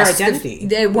again, it was yes, their identity.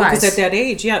 It was. Because at that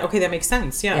age, okay, that makes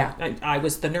sense. Yeah. I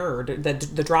was the nerd,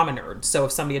 the drama nerd. So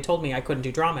if somebody had told me I couldn't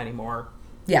do drama anymore,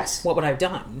 yes, what would I have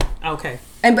done? Okay.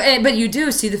 But you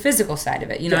do see the physical side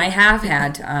of it. I have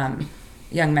had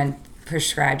young men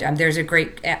prescribed. There's a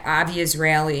great Avi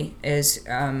Israeli is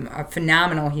a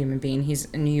phenomenal human being. He's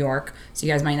in New York, so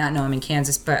you guys might not know him in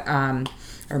Kansas, but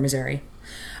or Missouri.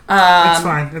 It's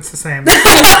fine. It's the same.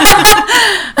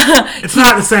 It's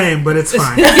not the same, but it's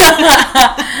fine.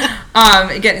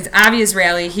 Again, it's Avi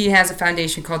Israeli. He has a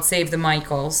foundation called Save the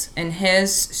Michaels, and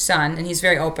his son, and he's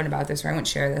very open about this, or I won't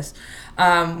share this,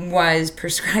 was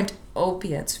prescribed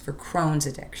opiates for Crohn's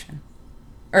addiction.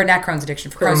 Or not Crohn's addiction,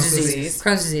 for Crohn's disease.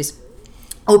 Crohn's disease.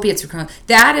 Opiates for Crohn's.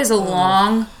 That is a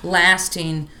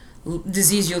long-lasting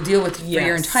disease you'll deal with for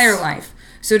your entire life.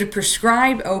 So to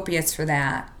prescribe opiates for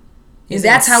that,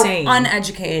 that's insane. How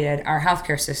uneducated our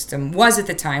healthcare system was at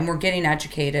the time. We're getting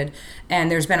educated,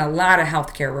 and there's been a lot of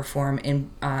healthcare reform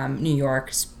in New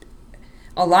York.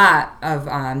 A lot of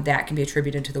that can be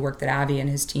attributed to the work that Avi and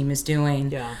his team is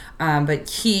doing. Yeah. But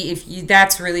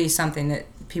that's really something that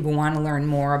people want to learn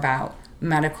more about,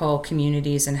 medical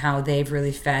communities and how they've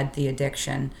really fed the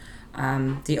addiction,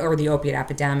 the opiate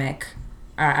epidemic.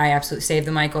 I absolutely Save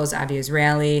the Michaels, Avi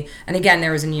Israeli. And again,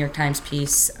 there was a New York Times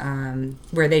piece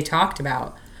where they talked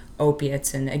about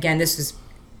opiates. And again, this was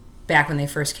back when they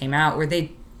first came out, where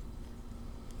they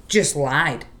just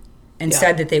lied and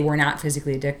said that they were not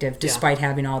physically addictive, despite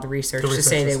having all the research to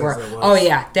say they were. Oh,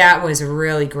 yeah. That was a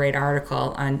really great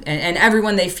article. And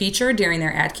everyone they featured during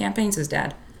their ad campaigns is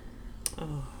dead.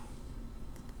 Oh.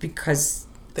 Because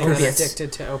they were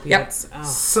addicted to opiates. Yep. Oh.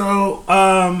 So,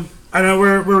 I know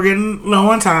we're getting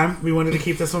low on time. We wanted to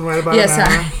keep this one right about an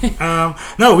hour.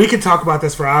 No, we could talk about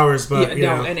this for hours, but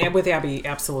and with Abby,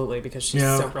 absolutely, because she's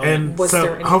so brilliant. And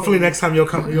so hopefully next time you'll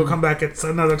come back at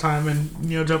another time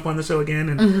and jump on the show again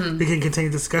and we can continue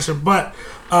the discussion. But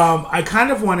I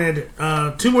kind of wanted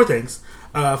two more things.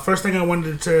 First thing I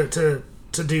wanted to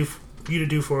do you to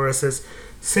do for us is,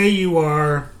 say you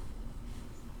are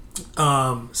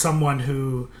someone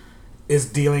who is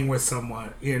dealing with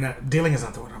someone. Dealing is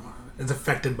not the word I'm on. Is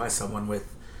affected by someone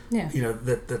with,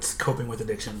 that's coping with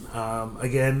addiction.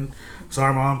 Again,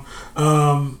 sorry, Mom.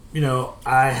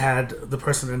 I had the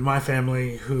person in my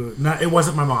family who, it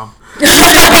wasn't my mom. Because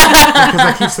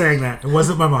I keep saying that. It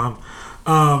wasn't my mom.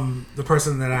 The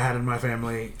person that I had in my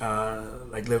family,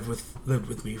 lived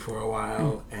with me for a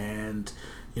while, and,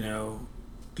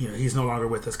 he's no longer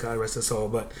with us, God rest his soul,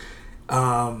 but,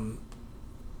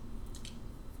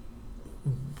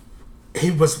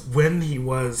 when he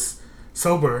was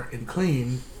sober and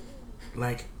clean,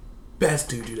 best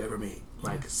dude you'd ever meet.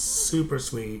 Super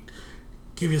sweet,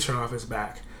 give you a shirt off his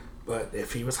back. But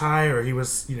if he was high, or he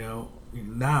was,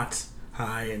 not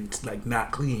high and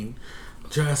not clean,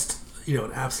 just,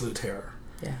 an absolute terror.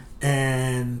 Yeah.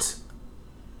 And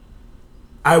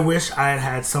I wish I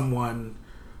had someone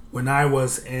when I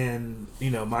was in,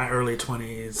 my early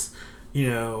 20s,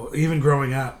 even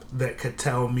growing up, that could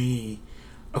tell me,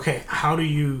 okay, how do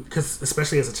you, because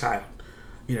especially as a child,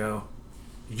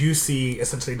 you see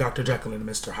essentially Dr. Jekyll and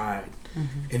Mr. Hyde,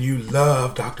 and you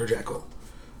love Dr. Jekyll,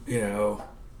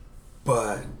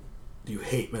 but you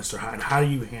hate Mr. Hyde. How do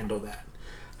you handle that?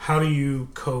 How do you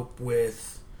cope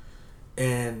with,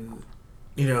 and,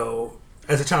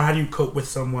 as a child, how do you cope with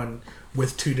someone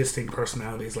with two distinct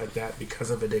personalities like that because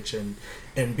of addiction?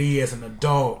 And B, as an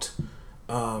adult,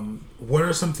 what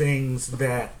are some things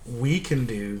that we can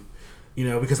do?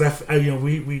 Because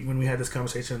we when we had this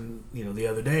conversation, the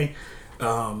other day,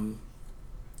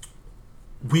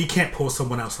 we can't pull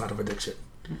someone else out of addiction.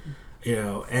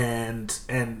 And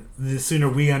the sooner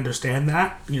we understand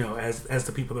that, as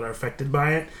the people that are affected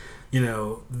by it,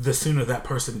 the sooner that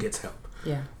person gets help.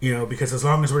 Yeah. Because as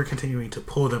long as we're continuing to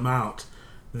pull them out,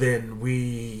 then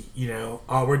we,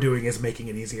 all we're doing is making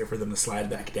it easier for them to slide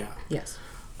back down. Yes.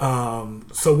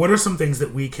 So what are some things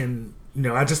that we can,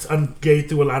 I just gave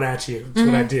through a lot at you. That's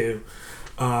what I do.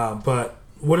 But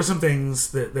what are some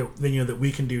things that that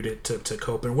we can do to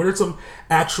cope, and what are some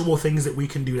actual things that we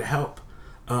can do to help,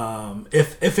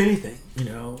 if anything,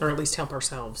 or at least help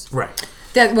ourselves. Right.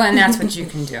 And that's what you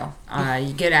can do.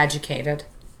 You get educated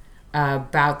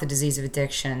about the disease of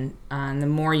addiction, and the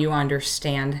more you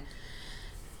understand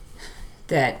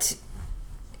that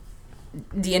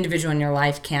the individual in your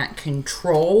life can't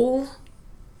control.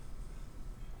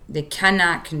 They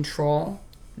cannot control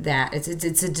that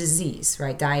it's a disease,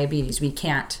 right? Diabetes. We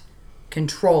can't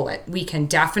control it. We can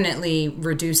definitely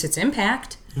reduce its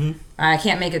impact. I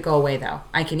can't make it go away, though.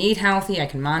 I can eat healthy. I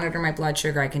can monitor my blood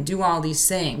sugar. I can do all these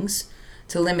things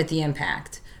to limit the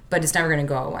impact, but it's never going to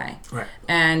go away. Right.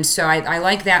 And so I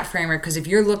like that framework, because if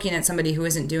you're looking at somebody who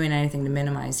isn't doing anything to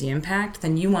minimize the impact,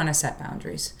 then you want to set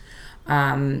boundaries.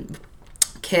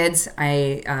 Kids,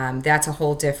 that's a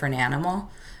whole different animal.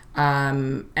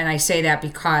 And I say that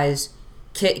because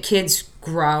kids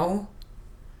grow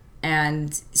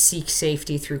and seek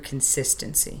safety through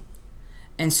consistency.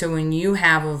 And so when you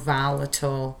have a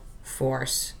volatile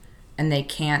force and they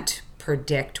can't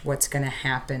predict what's going to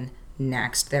happen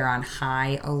next, they're on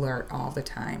high alert all the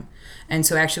time. And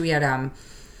so actually we had I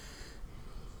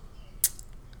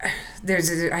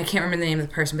can't remember the name of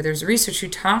the person, but there's a researcher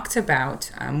who talked about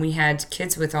we had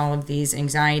kids with all of these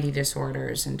anxiety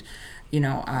disorders, and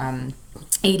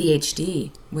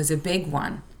ADHD was a big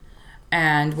one.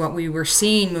 And what we were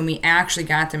seeing when we actually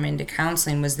got them into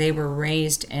counseling was they were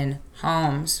raised in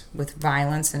homes with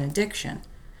violence and addiction.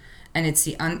 And it's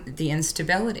the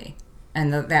instability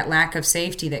and that lack of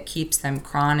safety that keeps them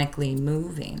chronically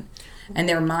moving. And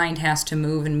their mind has to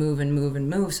move and move and move and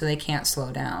move, so they can't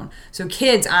slow down. So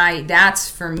kids, that's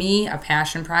for me a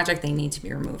passion project. They need to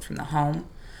be removed from the home,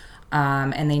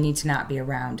 and they need to not be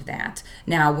around that.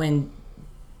 Now, when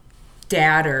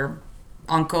dad or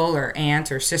uncle or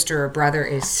aunt or sister or brother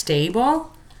is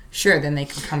stable, sure, then they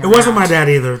can come around. It wasn't my dad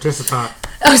either, just a thought.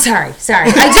 Oh, sorry. I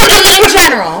just mean in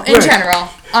general. Right. General.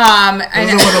 I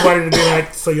don't want nobody to be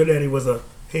like, so your daddy was a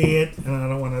head, and I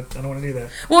don't want to do that.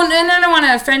 Well, and I don't want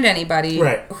to offend anybody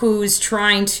right. who's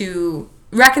trying to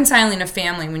reconciling a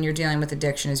family when you're dealing with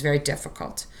addiction is very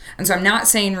difficult. And so I'm not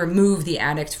saying remove the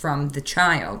addict from the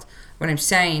child. What I'm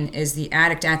saying is the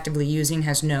addict actively using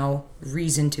has no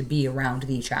reason to be around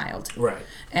the child. Right.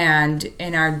 And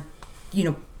in our,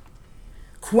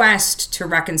 quest to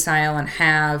reconcile and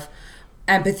have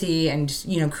empathy and,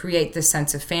 create this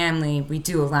sense of family, we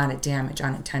do a lot of damage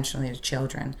unintentionally to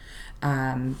children.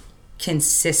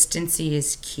 Consistency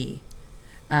is key.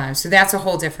 So that's a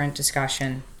whole different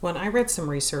discussion. When I read some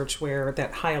research where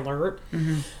that high alert,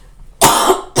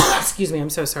 excuse me, I'm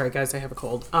so sorry, guys, I have a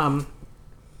cold.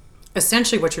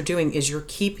 Essentially what you're doing is you're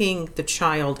keeping the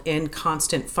child in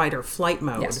constant fight or flight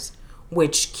mode, yes.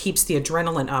 which keeps the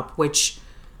adrenaline up, which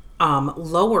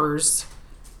lowers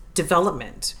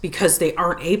development because they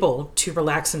aren't able to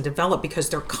relax and develop because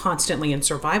they're constantly in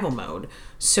survival mode.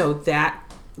 So that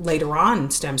later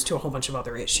on stems to a whole bunch of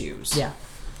other issues. Yeah.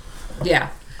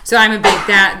 So I'm a big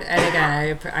that, and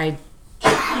again, I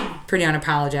pretty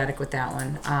unapologetic with that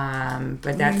one.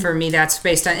 But that for me, that's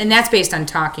based on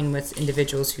talking with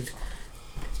individuals who've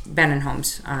been in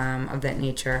homes of that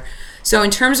nature. So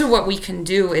in terms of what we can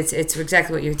do, it's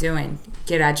exactly what you're doing.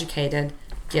 Get educated,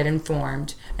 get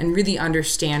informed, and really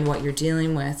understand what you're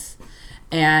dealing with,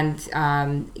 and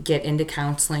get into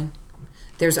counseling.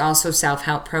 There's also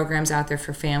self-help programs out there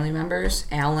for family members,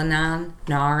 Al-Anon,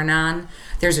 Nar-Anon.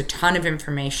 There's a ton of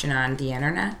information on the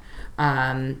internet.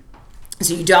 So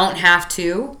you do not have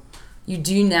to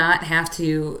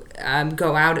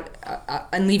go out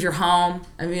and leave your home.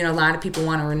 I mean, a lot of people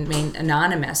want to remain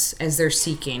anonymous as they're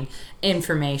seeking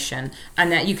information,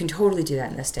 and that you can totally do that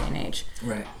in this day and age.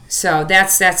 Right. So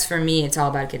that's for me. It's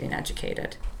all about getting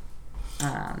educated.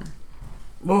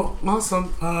 Well,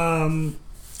 awesome.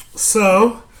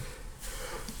 So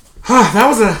that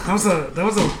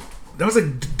was a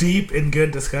deep and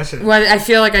good discussion. Well, I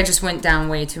feel like I just went down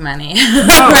way too many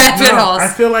rabbit holes. I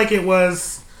feel like it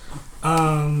was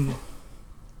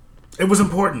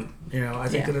important. I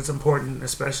think that it's important,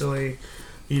 especially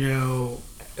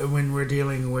when we're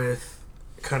dealing with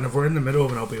we're in the middle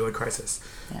of an opioid crisis.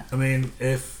 Yeah. I mean,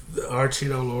 if our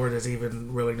Cheeto Lord is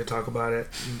even willing to talk about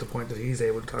it, to the point that he's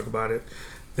able to talk about it,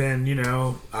 then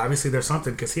obviously there's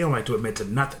something, because he don't like to admit to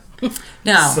nothing.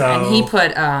 No, and he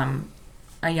put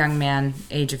a young man,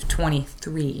 age of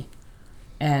 23,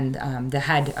 and the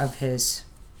head of his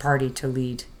party to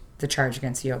lead the charge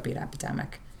against the opiate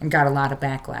epidemic, and got a lot of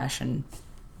backlash and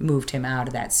moved him out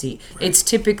of that seat. Right. It's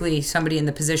typically somebody in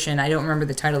the position, I don't remember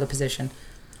the title of the position,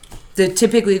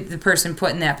 typically the person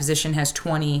put in that position has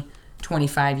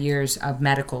 25 years of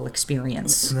medical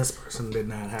experience. And this person did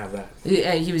not have that.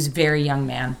 He was a very young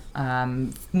man,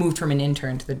 moved from an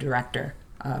intern to the director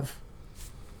of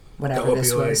whatever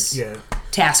this was. Yeah.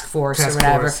 Task force or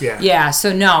whatever. Force, yeah. Yeah,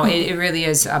 so no, it really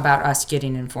is about us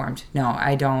getting informed. No,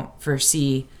 I don't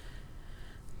foresee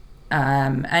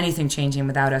anything changing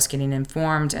without us getting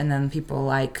informed, and then people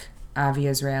like Avi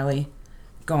Israeli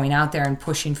going out there and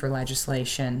pushing for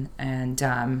legislation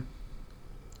and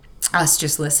us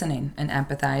just listening and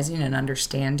empathizing and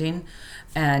understanding,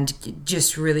 and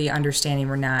just really understanding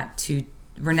we're not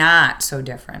so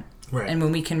different. Right. And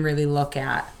when we can really look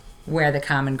at where the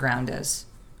common ground is,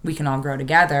 we can all grow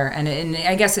together. And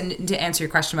I guess to answer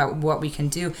your question about what we can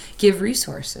do, give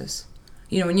resources.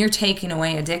 When you're taking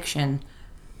away addiction,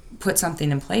 put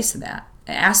something in place of that.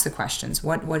 Ask the questions.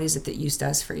 What is it that use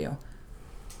does for you?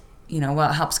 Well,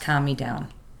 it helps calm me down.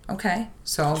 Okay,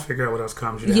 so figure out what else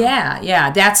calms you down.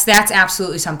 Yeah. That's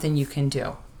absolutely something you can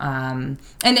do. And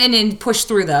push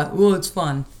through it's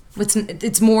fun.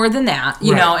 It's more than that,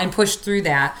 you know, and push through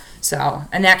that. So,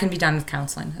 and that can be done with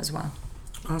counseling as well.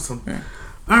 Awesome. Yeah.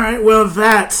 All right. Well,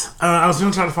 I was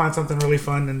going to try to find something really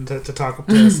fun and to talk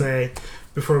to say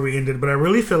before we ended, but I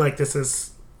really feel like this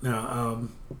is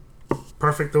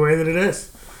perfect the way that it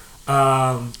is.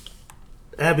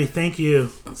 Abby, thank you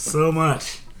so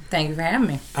much. Thank you for having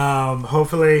me.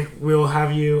 Hopefully we'll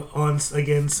have you on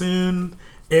again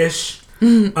soon-ish.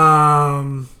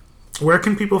 Where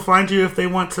can people find you if they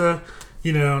want to,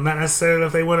 not necessarily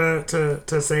if they want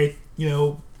to say,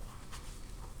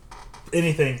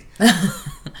 anything?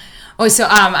 So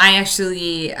I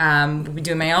actually will be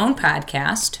doing my own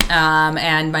podcast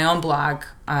and my own blog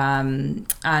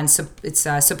it's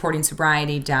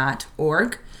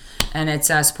supportingsobriety.org, and it's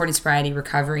Supporting Sobriety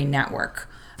Recovery Network.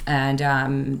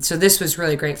 And so this was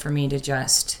really great for me to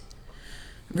just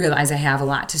realize I have a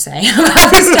lot to say about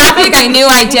this topic. I knew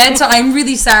I did, so I'm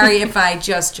really sorry if I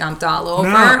just jumped all over.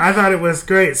 No, I thought it was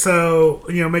great. So,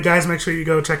 guys, make sure you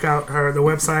go check out the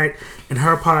website and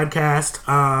her podcast.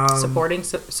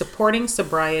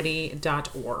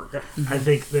 supportingsobriety.org. I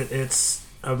think that it's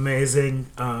amazing.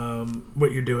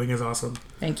 What you're doing is awesome.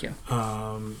 Thank you.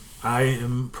 I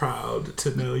am proud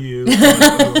to know you.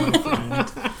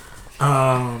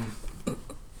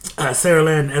 Sarah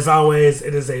Lynn, as always,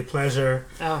 it is a pleasure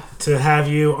to have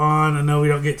you on. I know we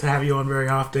don't get to have you on very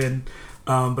often,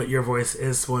 but your voice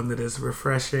is one that is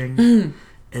refreshing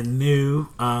and new.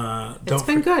 It's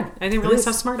been good. I didn't realize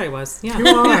how smart I was. Yeah. You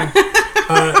are.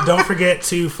 Don't forget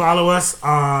to follow us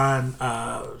on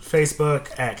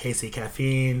Facebook at KC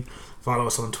Caffeine. Follow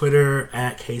us on Twitter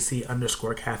at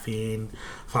KC_caffeine.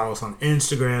 Follow us on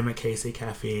Instagram at KC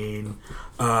Caffeine.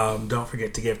 Don't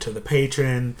forget to give to the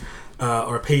patron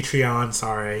or Patreon,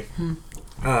 sorry.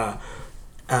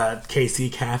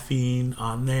 KC Caffeine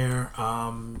on there.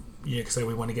 Because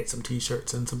we want to get some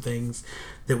t-shirts and some things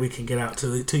that we can get out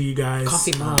to you guys.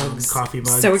 Coffee mugs. Coffee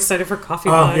mugs. So excited for coffee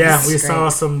mugs. Oh, yeah. We saw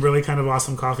some really kind of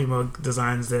awesome coffee mug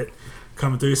designs that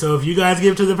come through. So if you guys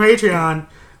give to the Patreon,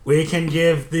 we can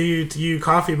give to you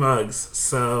coffee mugs.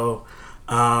 So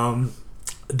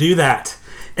do that.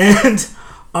 And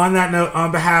on that note,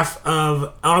 on behalf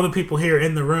of all the people here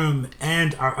in the room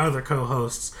and our other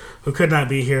co-hosts who could not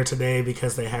be here today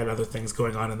because they had other things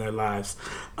going on in their lives,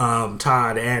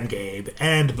 Todd and Gabe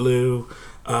and Blue,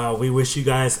 we wish you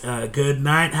guys a good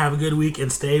night, have a good week,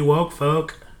 and stay woke,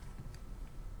 folk.